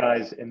the other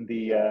guys in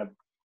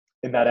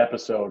in that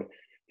episode,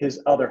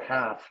 his other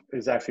half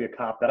is actually a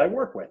cop that I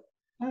work with.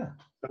 Ah.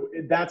 So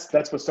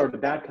that's what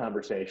started that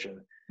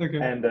conversation. Okay.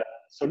 And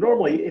so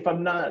normally if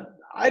I'm not,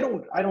 I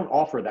don't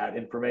offer that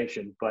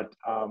information, but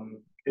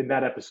in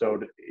that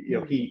episode,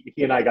 he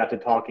and I got to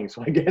talking,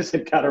 so I guess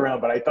it got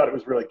around, but I thought it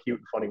was really cute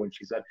and funny when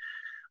she said,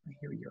 "I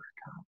hear you're a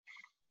cop."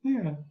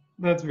 Yeah,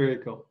 that's very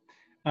cool.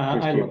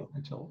 I love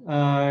Rachel.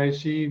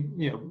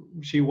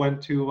 She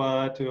went to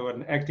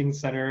an acting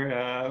center,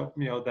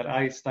 that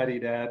I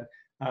studied at.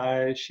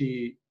 I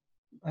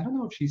don't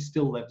know if she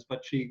still lives,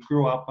 but she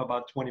grew up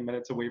about 20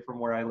 minutes away from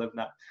where I live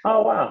now.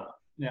 Oh, wow.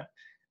 Yeah.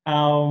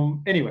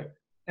 Anyway,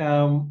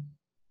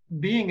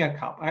 being a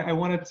cop, I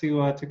wanted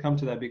to come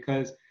to that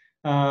because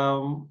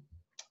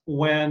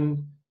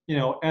when,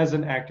 as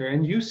an actor,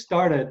 and you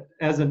started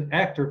as an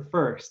actor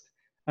first,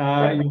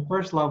 right. Your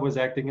first love was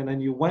acting, and then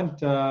you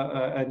went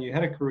and you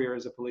had a career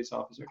as a police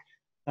officer,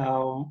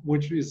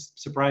 which is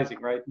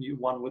surprising, right?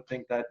 One would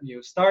think that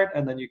you start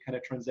and then you kind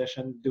of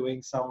transition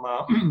doing some,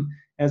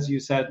 as you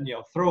said,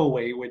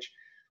 throwaway, which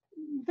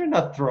they're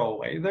not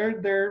throwaway. They're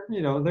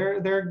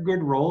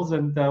good roles,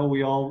 and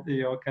we all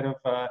kind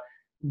of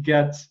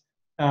get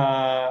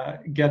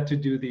to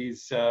do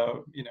these.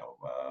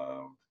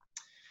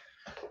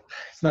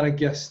 It's not a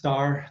guest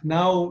star.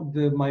 Now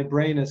my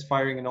brain is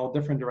firing in all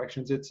different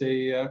directions. It's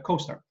a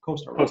co-star.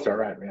 Co-star,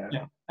 right?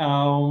 Yeah.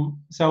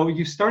 So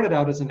you started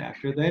out as an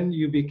actor, then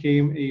you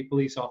became a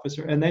police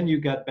officer, and then you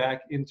got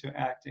back into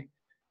acting.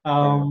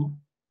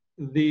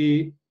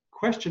 The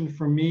question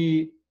for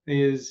me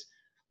is,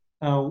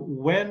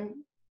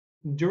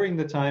 during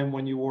the time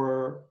when you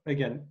were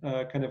again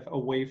kind of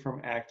away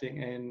from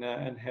acting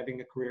and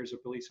having a career as a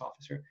police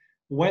officer,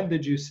 when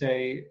did you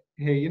say,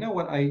 "Hey, you know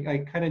what?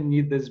 I kind of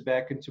need this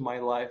back into my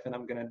life, and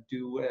I'm gonna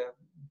do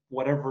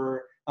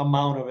whatever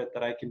amount of it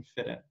that I can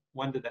fit in"?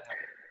 When did that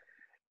happen?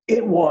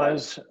 It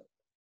was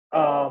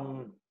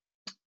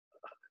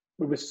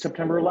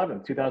September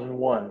 11th,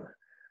 2001.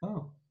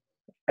 Oh.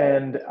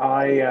 And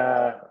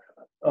I,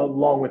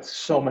 along with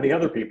so many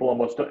other people,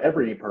 almost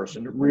every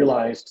person,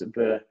 realized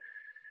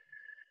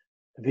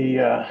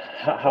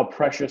how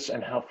precious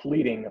and how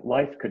fleeting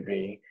life could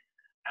be.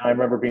 And I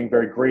remember being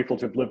very grateful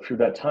to have lived through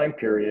that time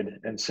period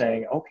and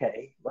saying,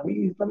 "Okay, let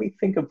me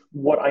think of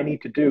what I need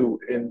to do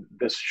in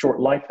this short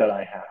life that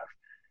I have."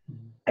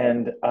 Mm-hmm.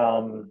 And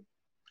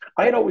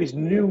I had always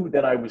knew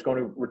that I was going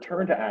to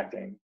return to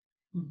acting,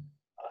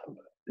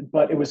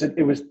 but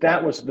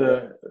that was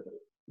the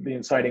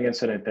inciting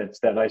incident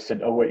that I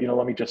said, "Oh wait,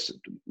 let me just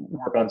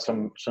work on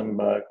some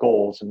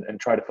goals and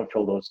try to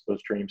fulfill those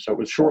dreams." So it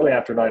was shortly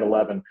after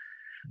 9/11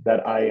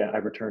 that I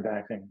returned to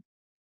acting.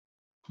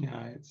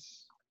 Yeah,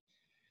 it's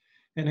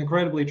an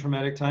incredibly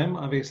traumatic time.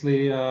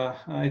 Obviously,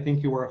 I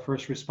think you were a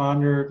first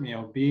responder.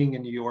 Being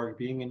in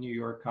New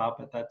York cop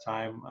at that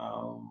time.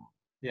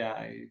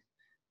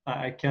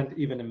 I can't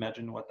even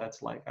imagine what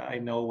that's like. I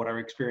know what our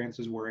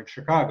experiences were in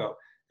Chicago,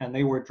 and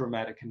they were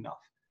dramatic enough.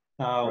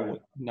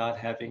 Right. Not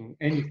having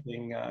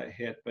anything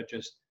hit, but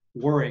just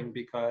worrying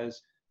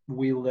because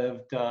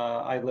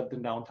I lived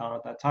in downtown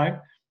at that time.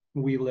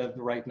 We lived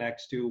right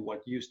next to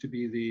what used to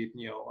be the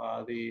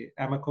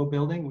Amoco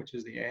building, which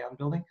is the Aon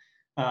building,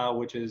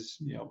 which is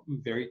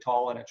very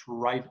tall, and it's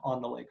right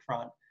on the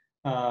lakefront.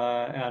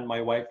 And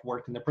my wife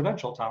worked in the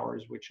Prudential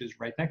Towers, which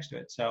is right next to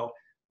it. So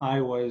I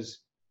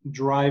was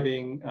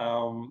driving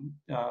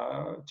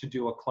to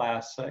do a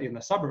class in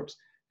the suburbs,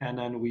 and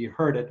then we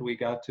heard it. We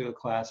got to a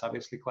class.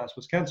 Obviously, class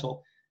was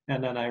canceled,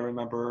 and then I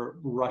remember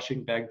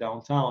rushing back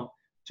downtown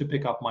to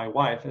pick up my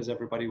wife as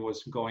everybody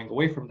was going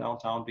away from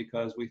downtown,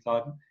 because we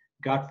thought,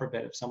 God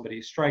forbid, if somebody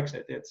strikes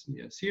it, it's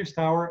Sears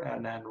Tower,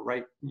 and then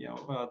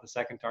the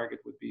second target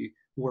would be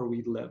where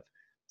we live.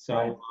 So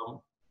right.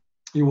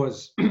 It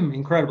was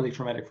incredibly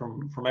traumatic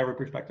from every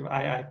perspective.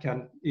 I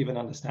can't even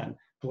understand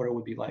what it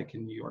would be like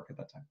in New York at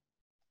that time.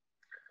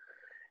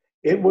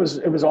 It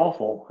was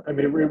awful. I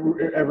mean,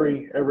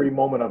 every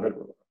moment of it.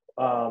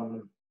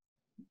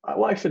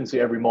 Well, I shouldn't say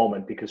every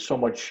moment, because so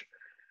much,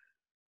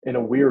 in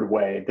a weird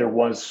way, there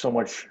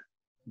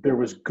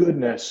was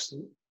goodness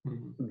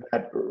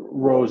that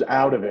rose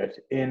out of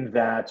it, in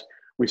that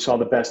we saw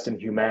the best in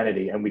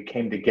humanity and we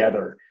came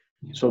together.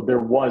 Yeah. So there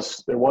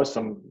was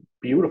some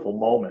beautiful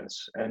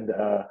moments, and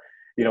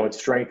it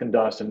strengthened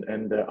us, and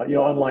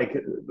unlike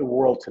the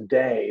world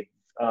today,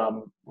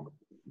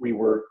 we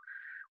were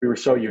we were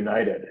so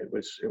united. It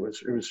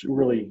was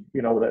really,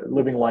 you know, that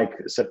living like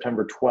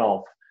September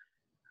 12th.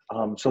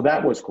 So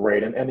that was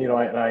great. And you know,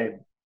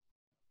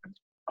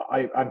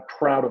 I'm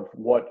proud of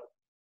what,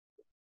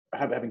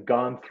 having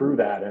gone through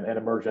that and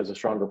emerged as a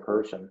stronger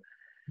person.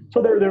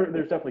 So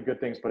there's definitely good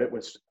things, but it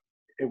was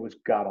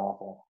god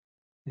awful.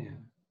 Yeah.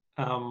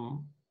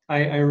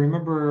 I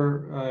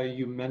remember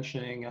you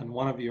mentioning on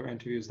one of your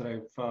interviews that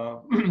I've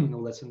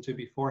listened to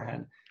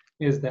beforehand,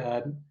 is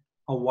that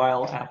a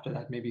while after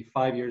that, maybe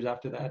 5 years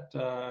after that,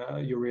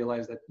 you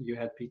realized that you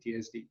had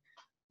PTSD.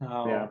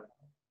 Yeah.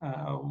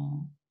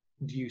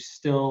 Do you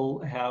still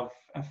have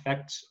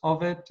effects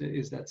of it?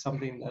 Is that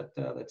something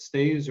that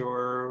stays,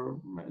 or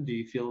do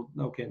you feel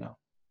okay now?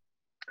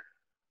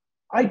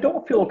 I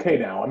don't feel okay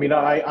now. I mean, the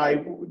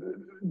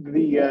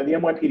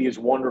NYPD is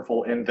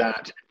wonderful in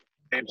that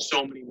they have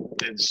so many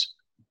methods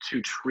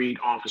to treat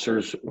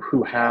officers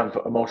who have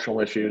emotional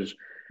issues.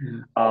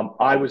 Mm-hmm.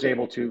 I was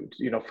able to,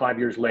 you know, 5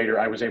 years later,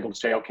 I was able to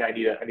say, okay, I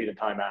need a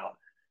timeout.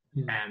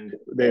 Mm-hmm. And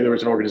there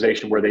was an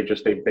organization where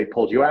they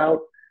pulled you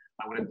out.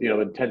 I went, you know,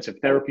 intensive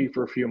therapy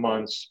for a few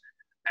months,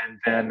 and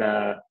then,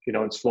 you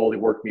know, and slowly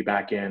worked me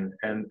back in.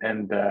 And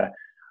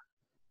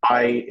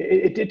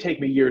it did take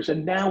me years,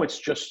 and now it's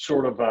just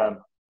sort of,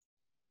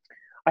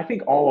 I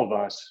think all of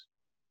us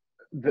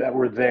that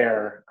were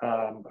there,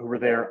 who were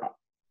there,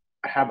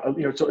 have,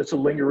 you know, it's a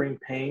lingering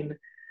pain,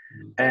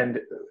 and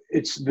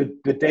it's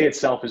the day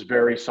itself is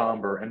very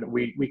somber. And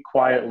we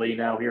quietly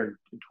now here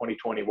in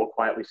 2020, we'll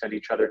quietly send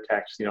each other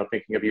texts, you know,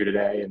 thinking of you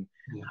today, and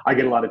I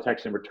get a lot of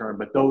texts in return.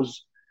 But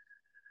those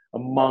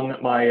among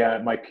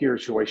my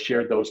peers who I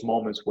shared those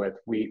moments with,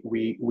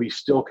 we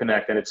still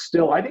connect, and I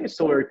think it's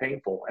still very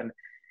painful. And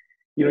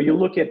you know, you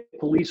look at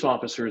police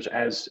officers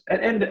as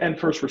and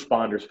first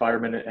responders,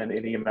 firemen and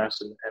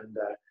EMS and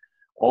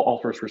all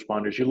first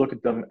responders. You look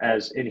at them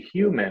as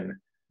inhuman,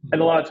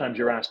 and a lot of times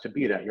you're asked to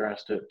be that. You're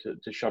asked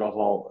to shut off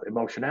all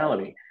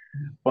emotionality.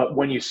 But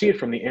when you see it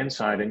from the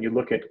inside, and you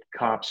look at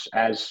cops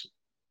as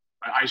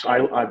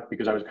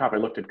because I was a cop, I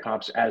looked at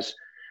cops as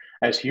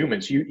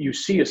humans. You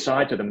see a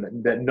side to them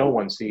that no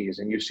one sees,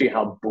 and you see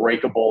how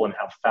breakable and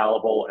how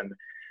fallible, and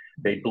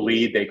they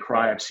bleed, they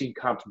cry. I've seen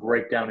cops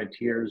break down in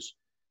tears.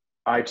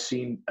 I've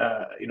seen,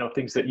 you know,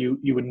 things that you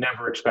would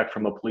never expect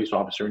from a police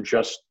officer, and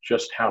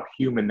just how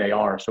human they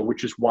are. So,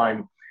 which is why,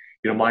 you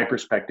know, my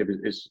perspective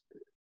is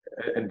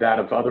and that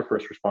of other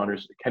first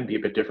responders can be a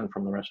bit different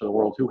from the rest of the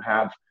world, who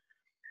have,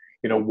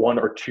 you know, one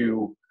or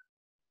two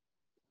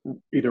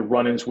either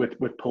run-ins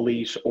with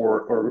police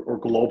or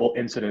global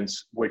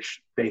incidents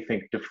which they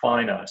think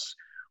define us,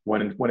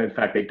 when in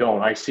fact they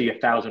don't. I see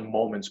 1,000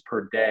 moments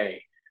per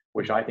day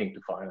which I think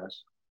define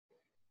us.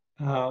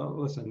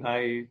 Listen,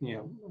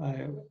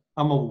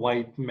 I'm a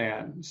white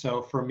man,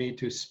 so for me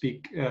to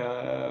speak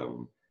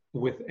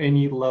with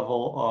any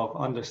level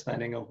of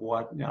understanding of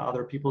what, you know,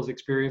 other people's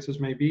experiences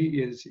may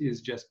be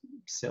is just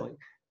silly.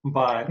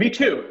 But me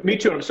too.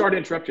 I'm sorry to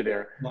interrupt you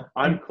there. No.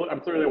 I'm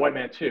clearly a white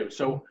man too.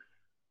 So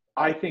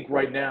I think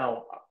right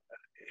now,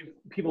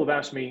 people have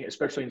asked me,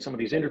 especially in some of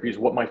these interviews,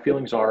 what my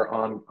feelings are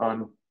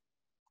on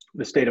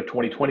the state of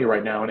 2020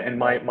 right now, and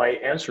my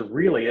answer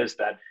really is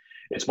that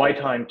it's my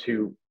time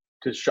to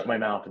shut my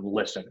mouth and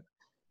listen.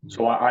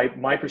 So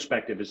my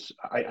perspective is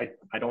I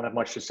don't have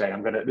much to say.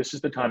 This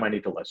is the time I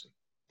need to listen.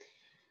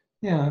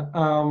 Yeah.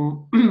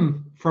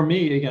 For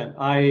me, again,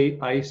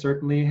 I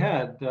certainly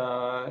had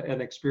an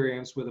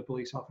experience with a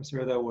police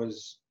officer that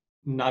was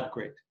not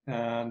great.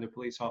 And the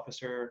police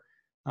officer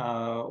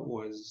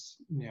was,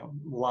 you know,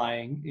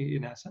 lying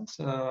in essence.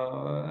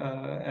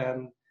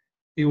 And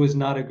it was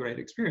not a great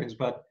experience,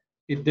 but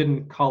it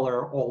didn't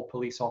color all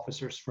police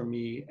officers for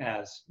me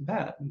as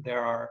bad.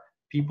 There are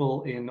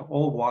people in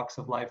all walks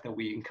of life that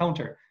we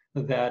encounter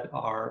that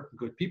are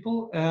good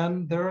people,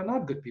 and there are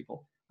not good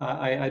people.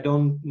 I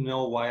don't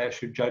know why I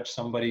should judge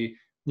somebody,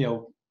 you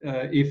know,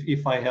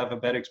 if I have a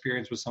bad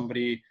experience with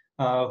somebody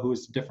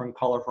who's different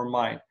color from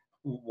mine.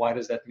 Why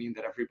does that mean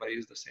that everybody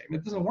is the same?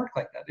 It doesn't work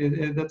like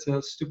that. That's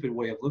a stupid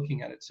way of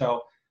looking at it.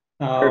 So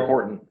very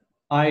important.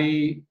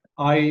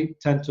 I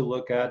tend to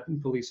look at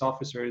police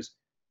officers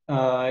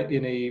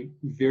in a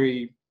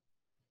very,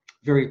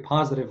 very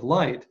positive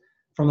light,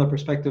 from the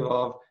perspective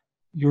of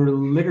you're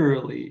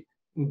literally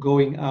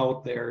going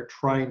out there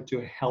trying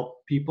to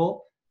help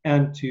people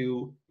and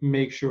to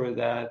make sure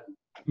that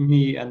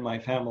me and my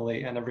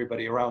family and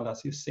everybody around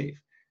us is safe.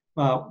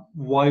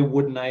 Why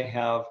wouldn't I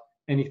have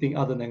anything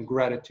other than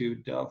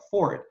gratitude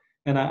for it?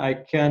 And I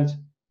can't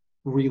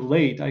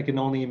relate. I can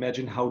only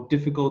imagine how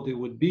difficult it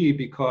would be,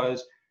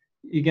 because,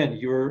 again,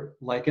 you're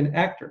like an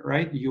actor,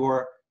 right?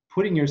 You're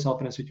putting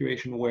yourself in a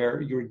situation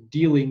where you're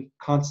dealing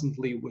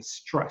constantly with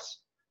stress.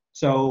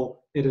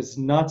 So it is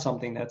not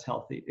something that's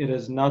healthy. It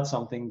is not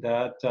something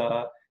that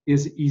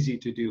is easy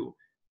to do.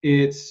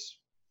 It's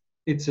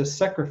a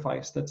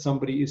sacrifice that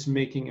somebody is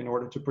making in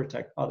order to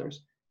protect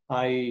others.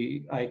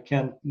 I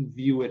can't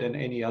view it in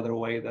any other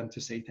way than to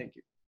say thank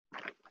you.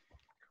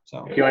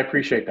 So thank you. I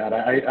appreciate that.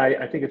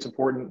 I think it's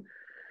important,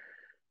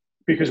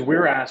 because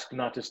we're asked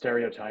not to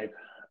stereotype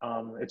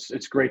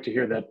It's great to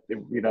hear that,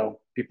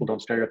 people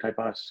don't stereotype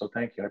us. So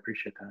thank you. I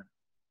appreciate that.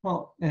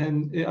 Well,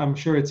 and I'm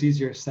sure it's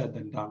easier said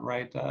than done,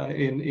 right?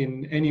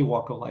 In any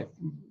walk of life,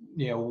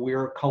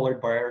 we're colored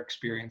by our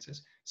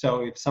experiences.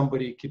 So if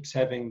somebody keeps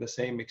having the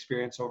same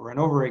experience over and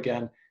over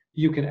again,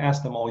 you can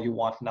ask them all you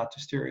want not to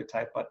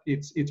stereotype, but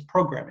it's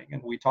programming,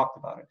 and we talked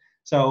about it.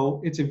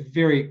 So it's a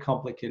very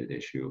complicated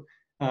issue.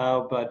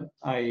 But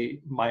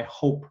my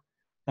hope,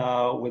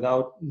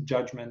 without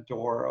judgment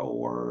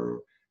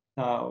or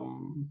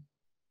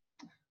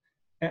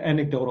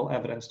anecdotal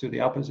evidence to the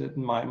opposite,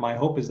 my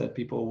hope is that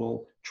people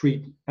will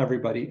treat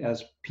everybody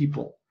as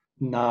people,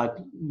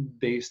 not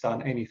based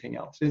on anything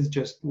else. It's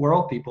just, we're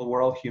all people,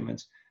 we're all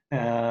humans,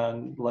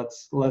 and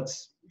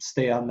let's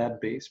stay on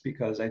that base,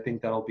 because I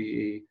think that'll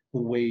be a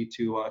way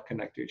to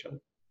connect to each other.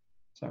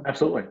 So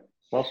absolutely,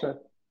 well said.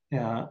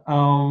 Yeah.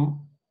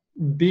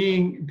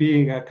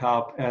 Being a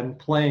cop and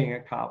playing a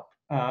cop,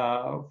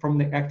 from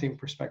the acting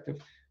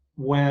perspective,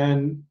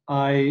 when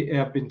I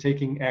have been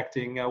taking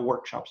acting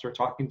workshops, or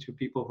talking to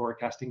people who are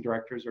casting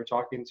directors, or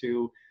talking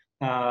to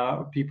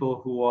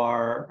people who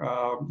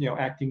are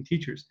acting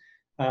teachers,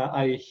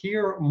 I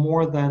hear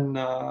more than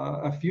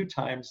a few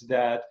times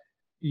that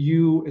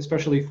you,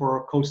 especially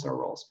for co-star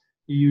roles,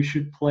 you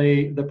should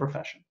play the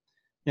profession.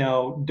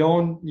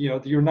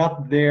 You're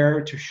not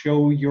there to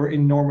show your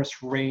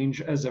enormous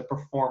range as a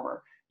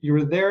performer.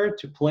 You're there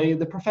to play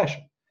the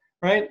profession,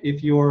 right?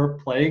 If you're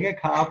playing a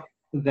cop,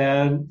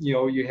 then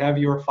you have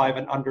your 5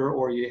 and under,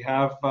 or you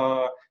have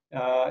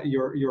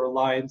your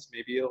lines.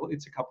 Maybe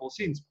it's a couple of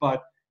scenes,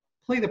 but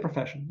play the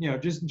profession.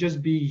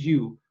 Just be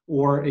you,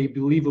 or a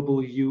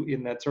believable you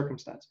in that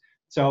circumstance.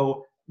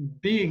 So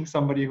being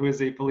somebody who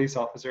is a police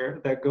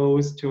officer that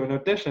goes to an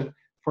audition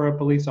for a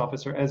police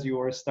officer as you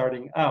were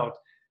starting out,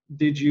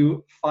 did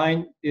you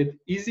find it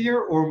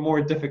easier or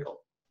more difficult?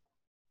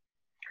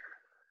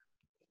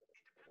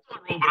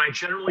 But I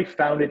generally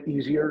found it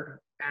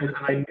easier, and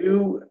I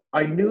knew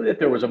that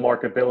there was a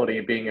markability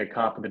in being a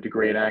cop with a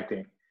degree in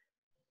acting.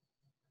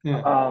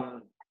 Yeah.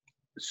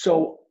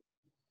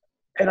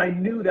 And I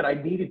knew that I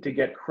needed to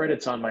get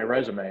credits on my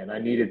resume, and I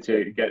needed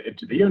to get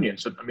into the union.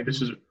 So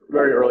this is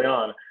very early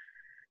on.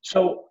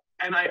 So,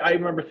 and I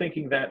remember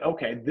thinking that,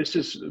 okay, this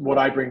is what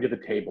I bring to the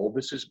table.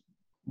 This is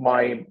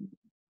my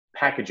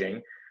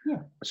packaging.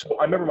 Yeah. So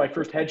I remember my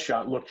first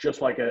headshot looked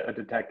just like a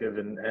detective,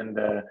 and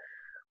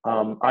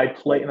I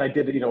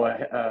did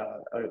a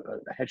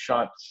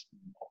headshot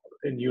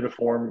in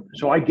uniform.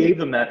 So I gave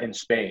them that in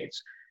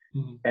spades.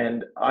 Mm-hmm.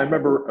 And I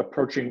remember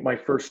approaching my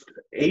first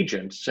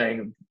agent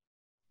saying,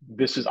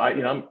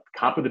 I'm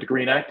cop with a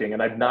degree in acting,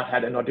 and I've not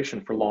had an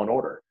audition for Law and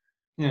Order.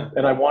 Yeah.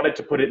 And I wanted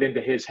to put it into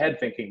his head,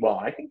 thinking, well,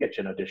 I can get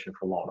you an audition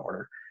for Law and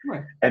Order.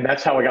 Right. And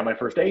that's how I got my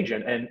first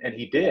agent, and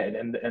he did.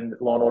 And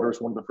Law and Order is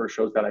one of the first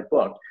shows that I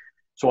booked.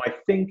 So I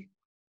think,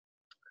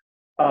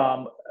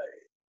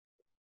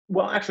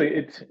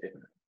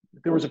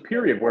 there was a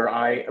period where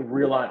I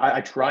realized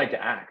I tried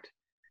to act.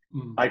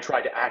 Mm. I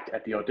tried to act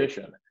at the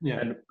audition. Yeah.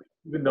 And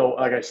even though,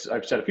 like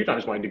I've said a few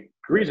times, my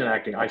degree's in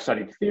acting, I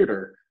studied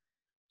theater.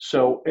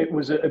 So it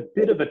was a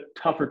bit of a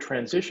tougher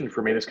transition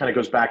for me. This kind of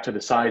goes back to the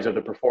size of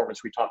the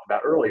performance we talked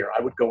about earlier.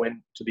 I would go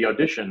into the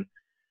audition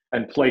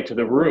and play to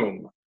the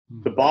room.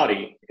 The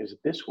body is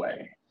this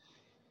way.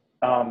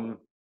 And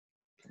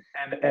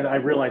I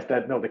realized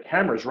that, no, the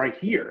camera's right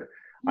here.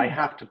 I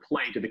have to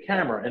play to the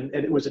camera. And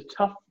it was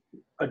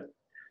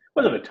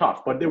wasn't a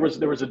tough, but there was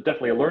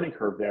definitely a learning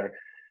curve there.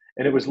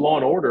 And it was Law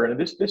and Order. And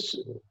this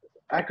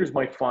actors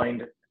might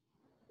find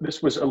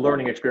this was a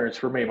learning experience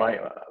for me. I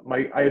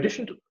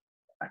auditioned,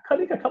 I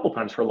think, a couple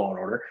times for Law and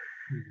Order,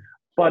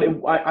 but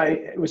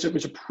it was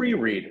a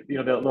pre-read.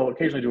 They'll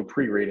occasionally do a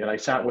pre-read, and I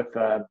sat with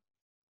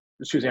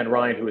Suzanne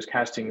Ryan, who was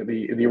casting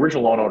the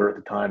original Law and Order at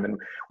the time, and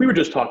we were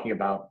just talking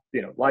about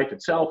life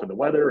itself and the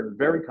weather, and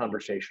very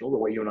conversational, the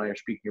way you and I are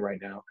speaking right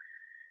now.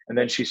 And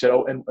then she said,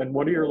 "Oh, and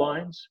what are your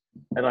lines?"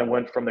 And I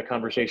went from the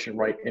conversation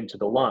right into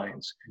the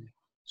lines.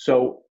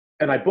 So,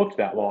 and I booked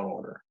that Law and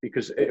Order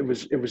because it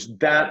was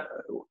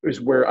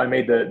where I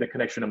made the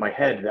connection in my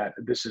head that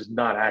this is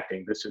not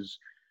acting. This is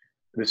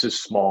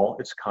small.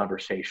 It's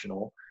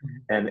conversational,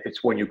 and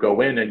it's when you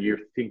go in and you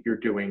think you're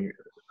doing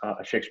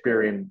a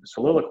Shakespearean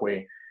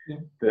soliloquy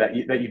that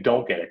you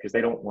don't get it, because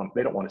they don't want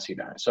to see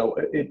that. So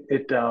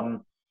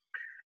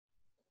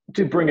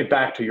to bring it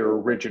back to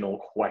your original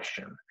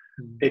question,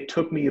 it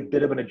took me a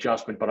bit of an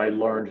adjustment, but I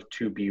learned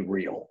to be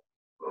real.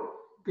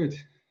 Good.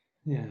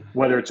 Yeah.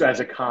 Whether it's as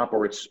a cop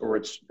or it's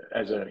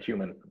as a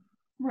human.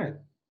 Right.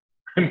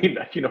 I mean,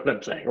 you know what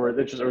I'm saying, or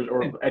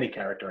any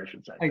character, I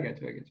should say. I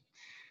get you.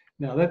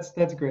 No,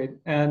 that's great.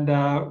 And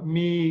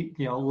me,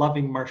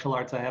 loving martial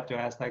arts, I have to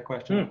ask that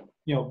question.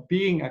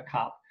 Being a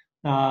cop,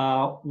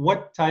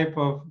 what type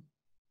of,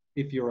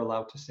 if you're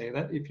allowed to say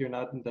that, if you're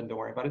not, then don't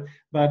worry about it.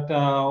 But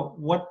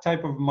what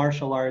type of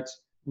martial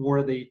arts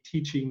were they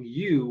teaching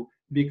you?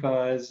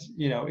 Because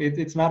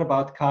it's not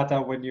about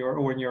kata when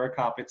you're a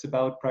cop. It's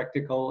about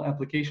practical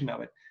application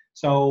of it.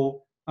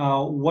 So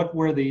what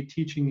were they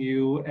teaching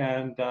you,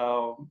 and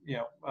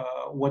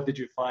what did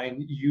you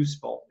find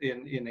useful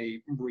in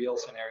a real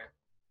scenario?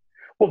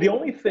 Well, the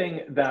only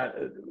thing that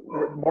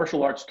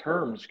martial arts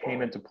terms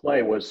came into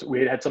play was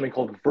we had something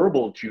called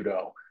verbal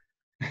judo,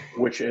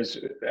 which is,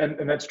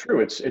 and that's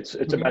true. It's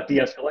about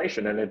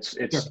de-escalation, and it's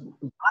Sure.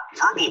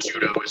 verbal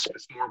judo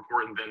is more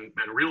important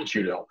than real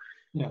judo.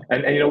 Yeah.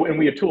 And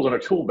we had tools on our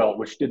tool belt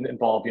which didn't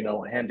involve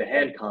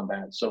hand-to-hand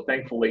combat. So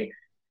thankfully,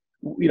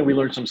 we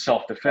learned some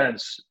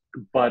self-defense,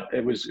 but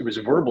it was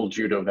verbal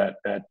judo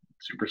that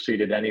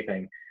superseded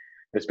anything.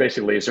 It's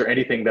basically, is there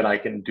anything that I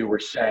can do or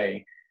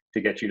say to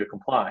get you to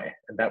comply?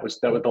 And that was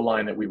the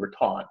line that we were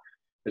taught.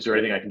 Is there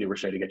anything I can do or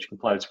say to get you to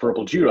comply? It's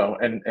verbal judo,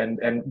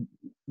 and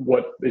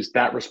what is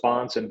that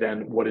response, and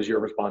then what is your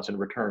response in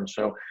return?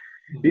 So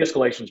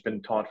de-escalation's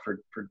been taught for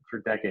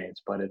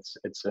decades, but it's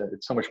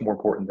so much more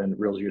important than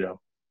real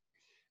judo.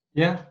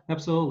 Yeah,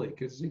 absolutely.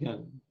 Because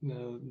again,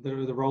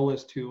 the role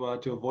is to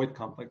avoid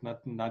conflict,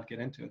 not get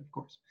into it, of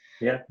course.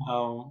 Yeah.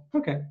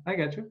 Okay, I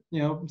got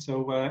you.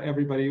 So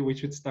everybody, we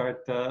should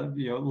start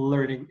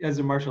learning as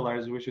a martial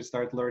artist. We should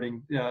start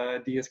learning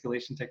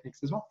de-escalation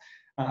techniques as well,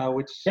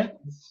 which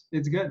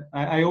it's good.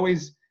 I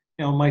always,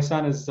 my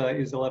son is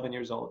 11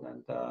 years old,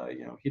 and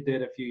he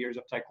did a few years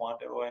of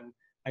taekwondo, and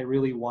I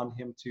really want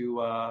him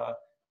to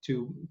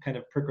kind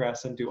of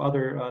progress and do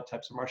other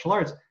types of martial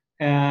arts.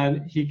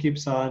 And he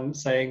keeps on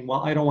saying,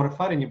 well, I don't want to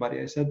fight anybody.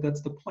 I said,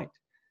 that's the point.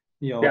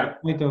 The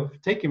point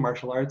of taking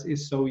martial arts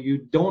is so you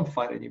don't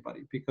fight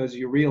anybody, because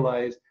you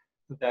realize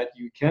that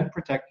you can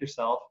protect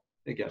yourself.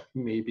 Again,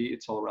 maybe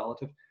it's all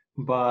relative,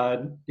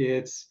 but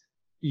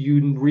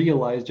you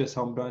realize just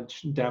how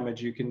much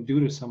damage you can do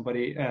to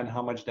somebody and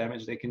how much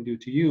damage they can do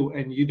to you,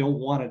 and you don't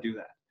want to do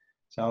that.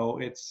 So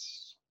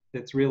it's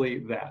really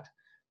that.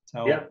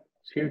 So yeah,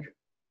 it's huge.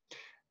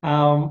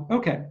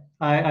 Okay,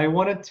 I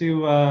wanted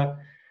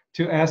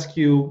to ask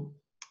you,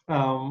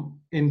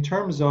 in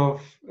terms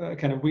of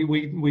kind of,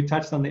 we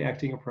touched on the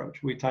acting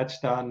approach. We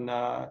touched on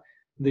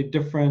the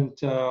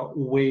different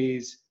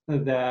ways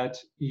that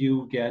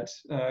you get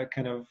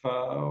kind of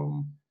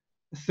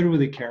through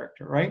the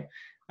character, right?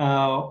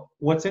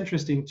 What's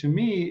interesting to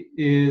me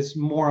is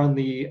more on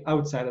the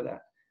outside of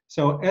that.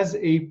 So as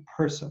a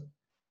person,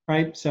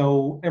 right?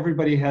 So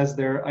everybody has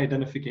their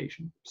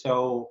identification.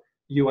 So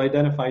you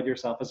identified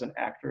yourself as an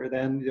actor.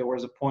 Then there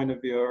was a point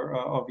of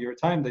your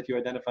time that you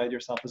identified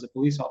yourself as a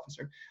police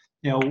officer.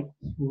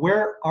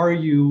 Where are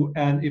you?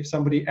 And if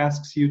somebody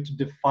asks you to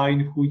define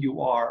who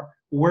you are,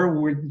 where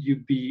would you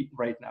be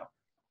right now?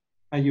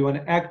 Are you an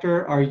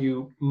actor? Are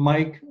you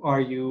Mike?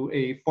 Are you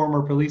a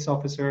former police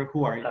officer?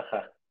 Who are you?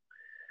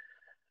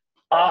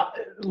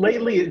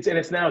 Lately, it's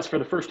for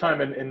the first time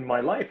in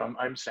my life,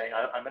 I'm saying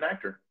I'm an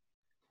actor.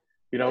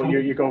 You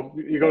go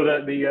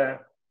to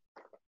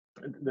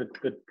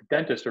the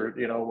dentist, or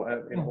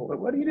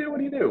what do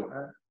you do?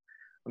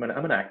 I'm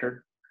an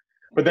actor.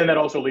 But then that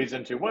also leads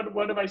into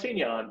what have I seen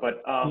you on?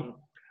 But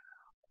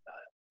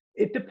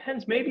it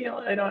depends. Maybe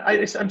I've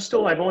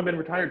only been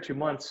retired 2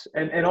 months,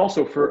 and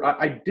also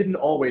I didn't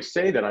always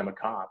say that I'm a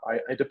cop.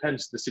 It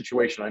depends the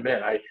situation I'm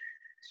in. I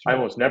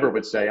almost never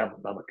would say I'm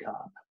a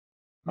cop.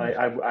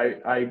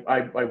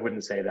 I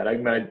wouldn't say that. I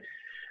mean,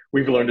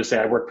 we've learned to say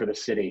I work for the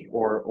city,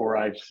 or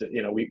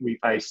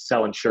I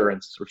sell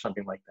insurance or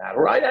something like that.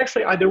 Or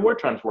there were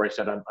times where I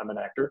said I'm an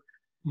actor,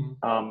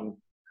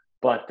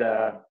 but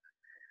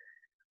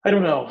I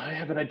don't know. I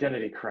have an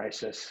identity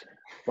crisis,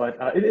 but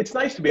it's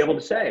nice to be able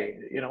to say,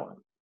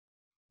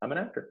 I'm an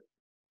actor.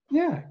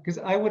 Yeah, because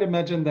I would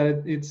imagine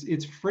that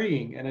it's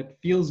freeing, and it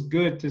feels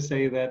good to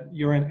say that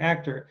you're an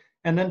actor.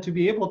 And then to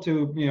be able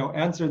to,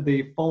 answer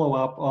the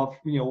follow-up of,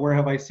 where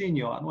have I seen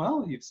you on?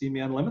 Well, you've seen me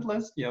on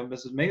Limitless,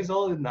 Mrs.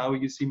 Maisel, and now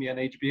you see me on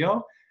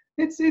HBO.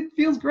 It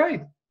feels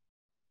great.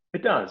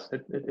 It does.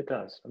 It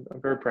does.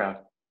 I'm very proud.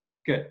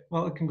 Good.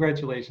 Well,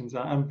 congratulations.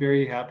 I'm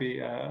very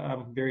happy.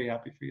 I'm very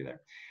happy for you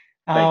there.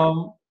 Thank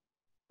you.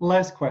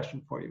 Last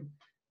question for you.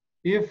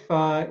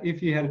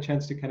 If you had a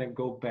chance to kind of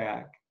go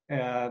back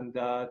and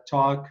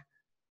talk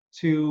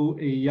to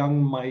a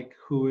young Mike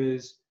who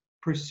is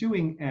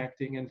pursuing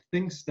acting and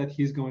thinks that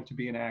he's going to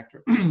be an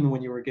actor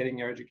when you were getting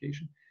your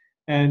education,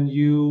 and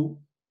you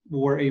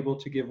were able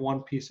to give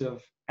one piece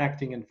of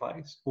acting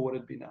advice, what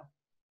would it be now?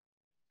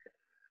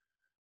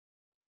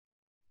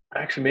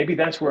 Actually, maybe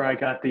that's where I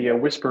got the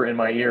whisper in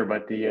my ear,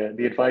 but the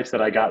advice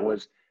that I got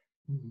was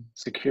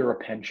secure a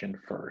pension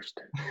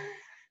first.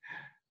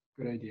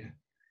 Good idea.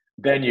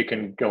 Then you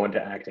can go into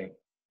acting.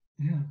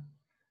 Yeah.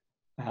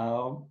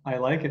 I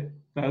like it.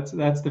 That's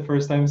the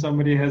first time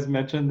somebody has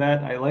mentioned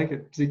that. I like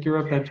it. Secure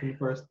a pension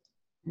first.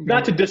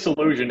 Not to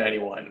disillusion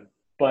anyone,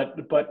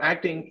 but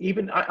acting,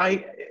 even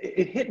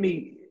it hit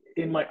me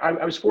in my.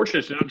 I was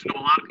fortunate to know a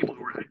lot of people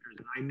who were actors,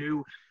 and I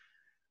knew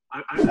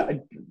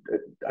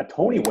a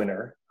Tony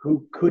winner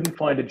who couldn't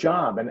find a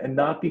job, and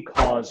not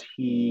because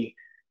he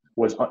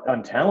was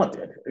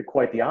untalented.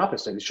 Quite the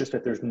opposite. It's just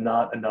that there's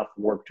not enough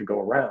work to go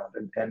around,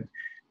 and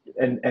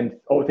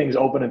things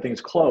open and things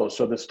close.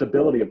 So the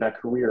stability of that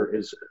career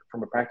is,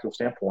 from a practical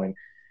standpoint,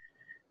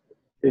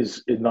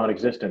 is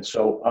non-existent.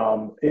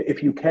 So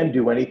if you can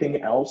do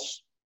anything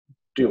else,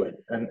 do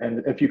it.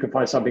 And if you can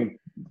find something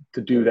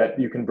to do that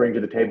you can bring to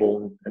the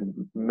table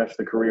and mesh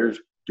the careers,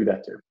 do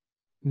that too.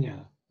 Yeah,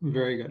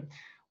 very good.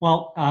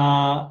 Well,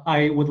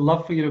 I would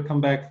love for you to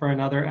come back for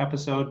another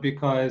episode,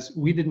 because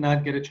we did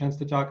not get a chance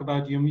to talk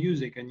about your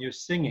music and your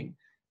singing.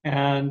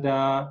 And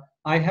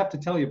I have to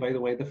tell you, by the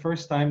way, the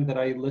first time that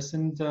I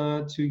listened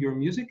to your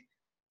music,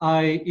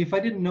 if I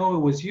didn't know it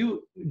was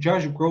you,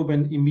 Josh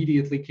Groban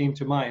immediately came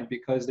to mind,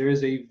 because there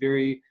is a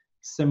very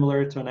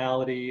similar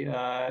tonality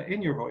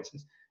in your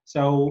voices.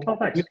 So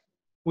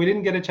we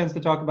didn't get a chance to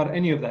talk about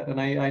any of that.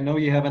 And I know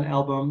you have an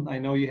album. I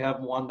know you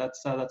have one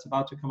that's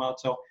about to come out.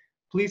 So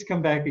please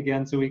come back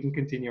again so we can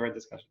continue our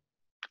discussion.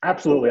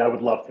 Absolutely. I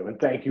would love to. And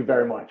thank you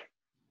very much.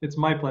 It's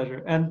my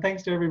pleasure. And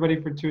thanks to everybody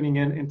for tuning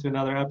in into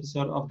another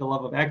episode of The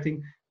Love of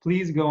Acting.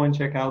 Please go and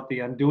check out The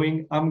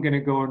Undoing. I'm going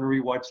to go and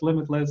rewatch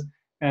Limitless,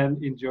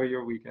 and enjoy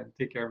your weekend.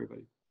 Take care,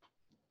 everybody.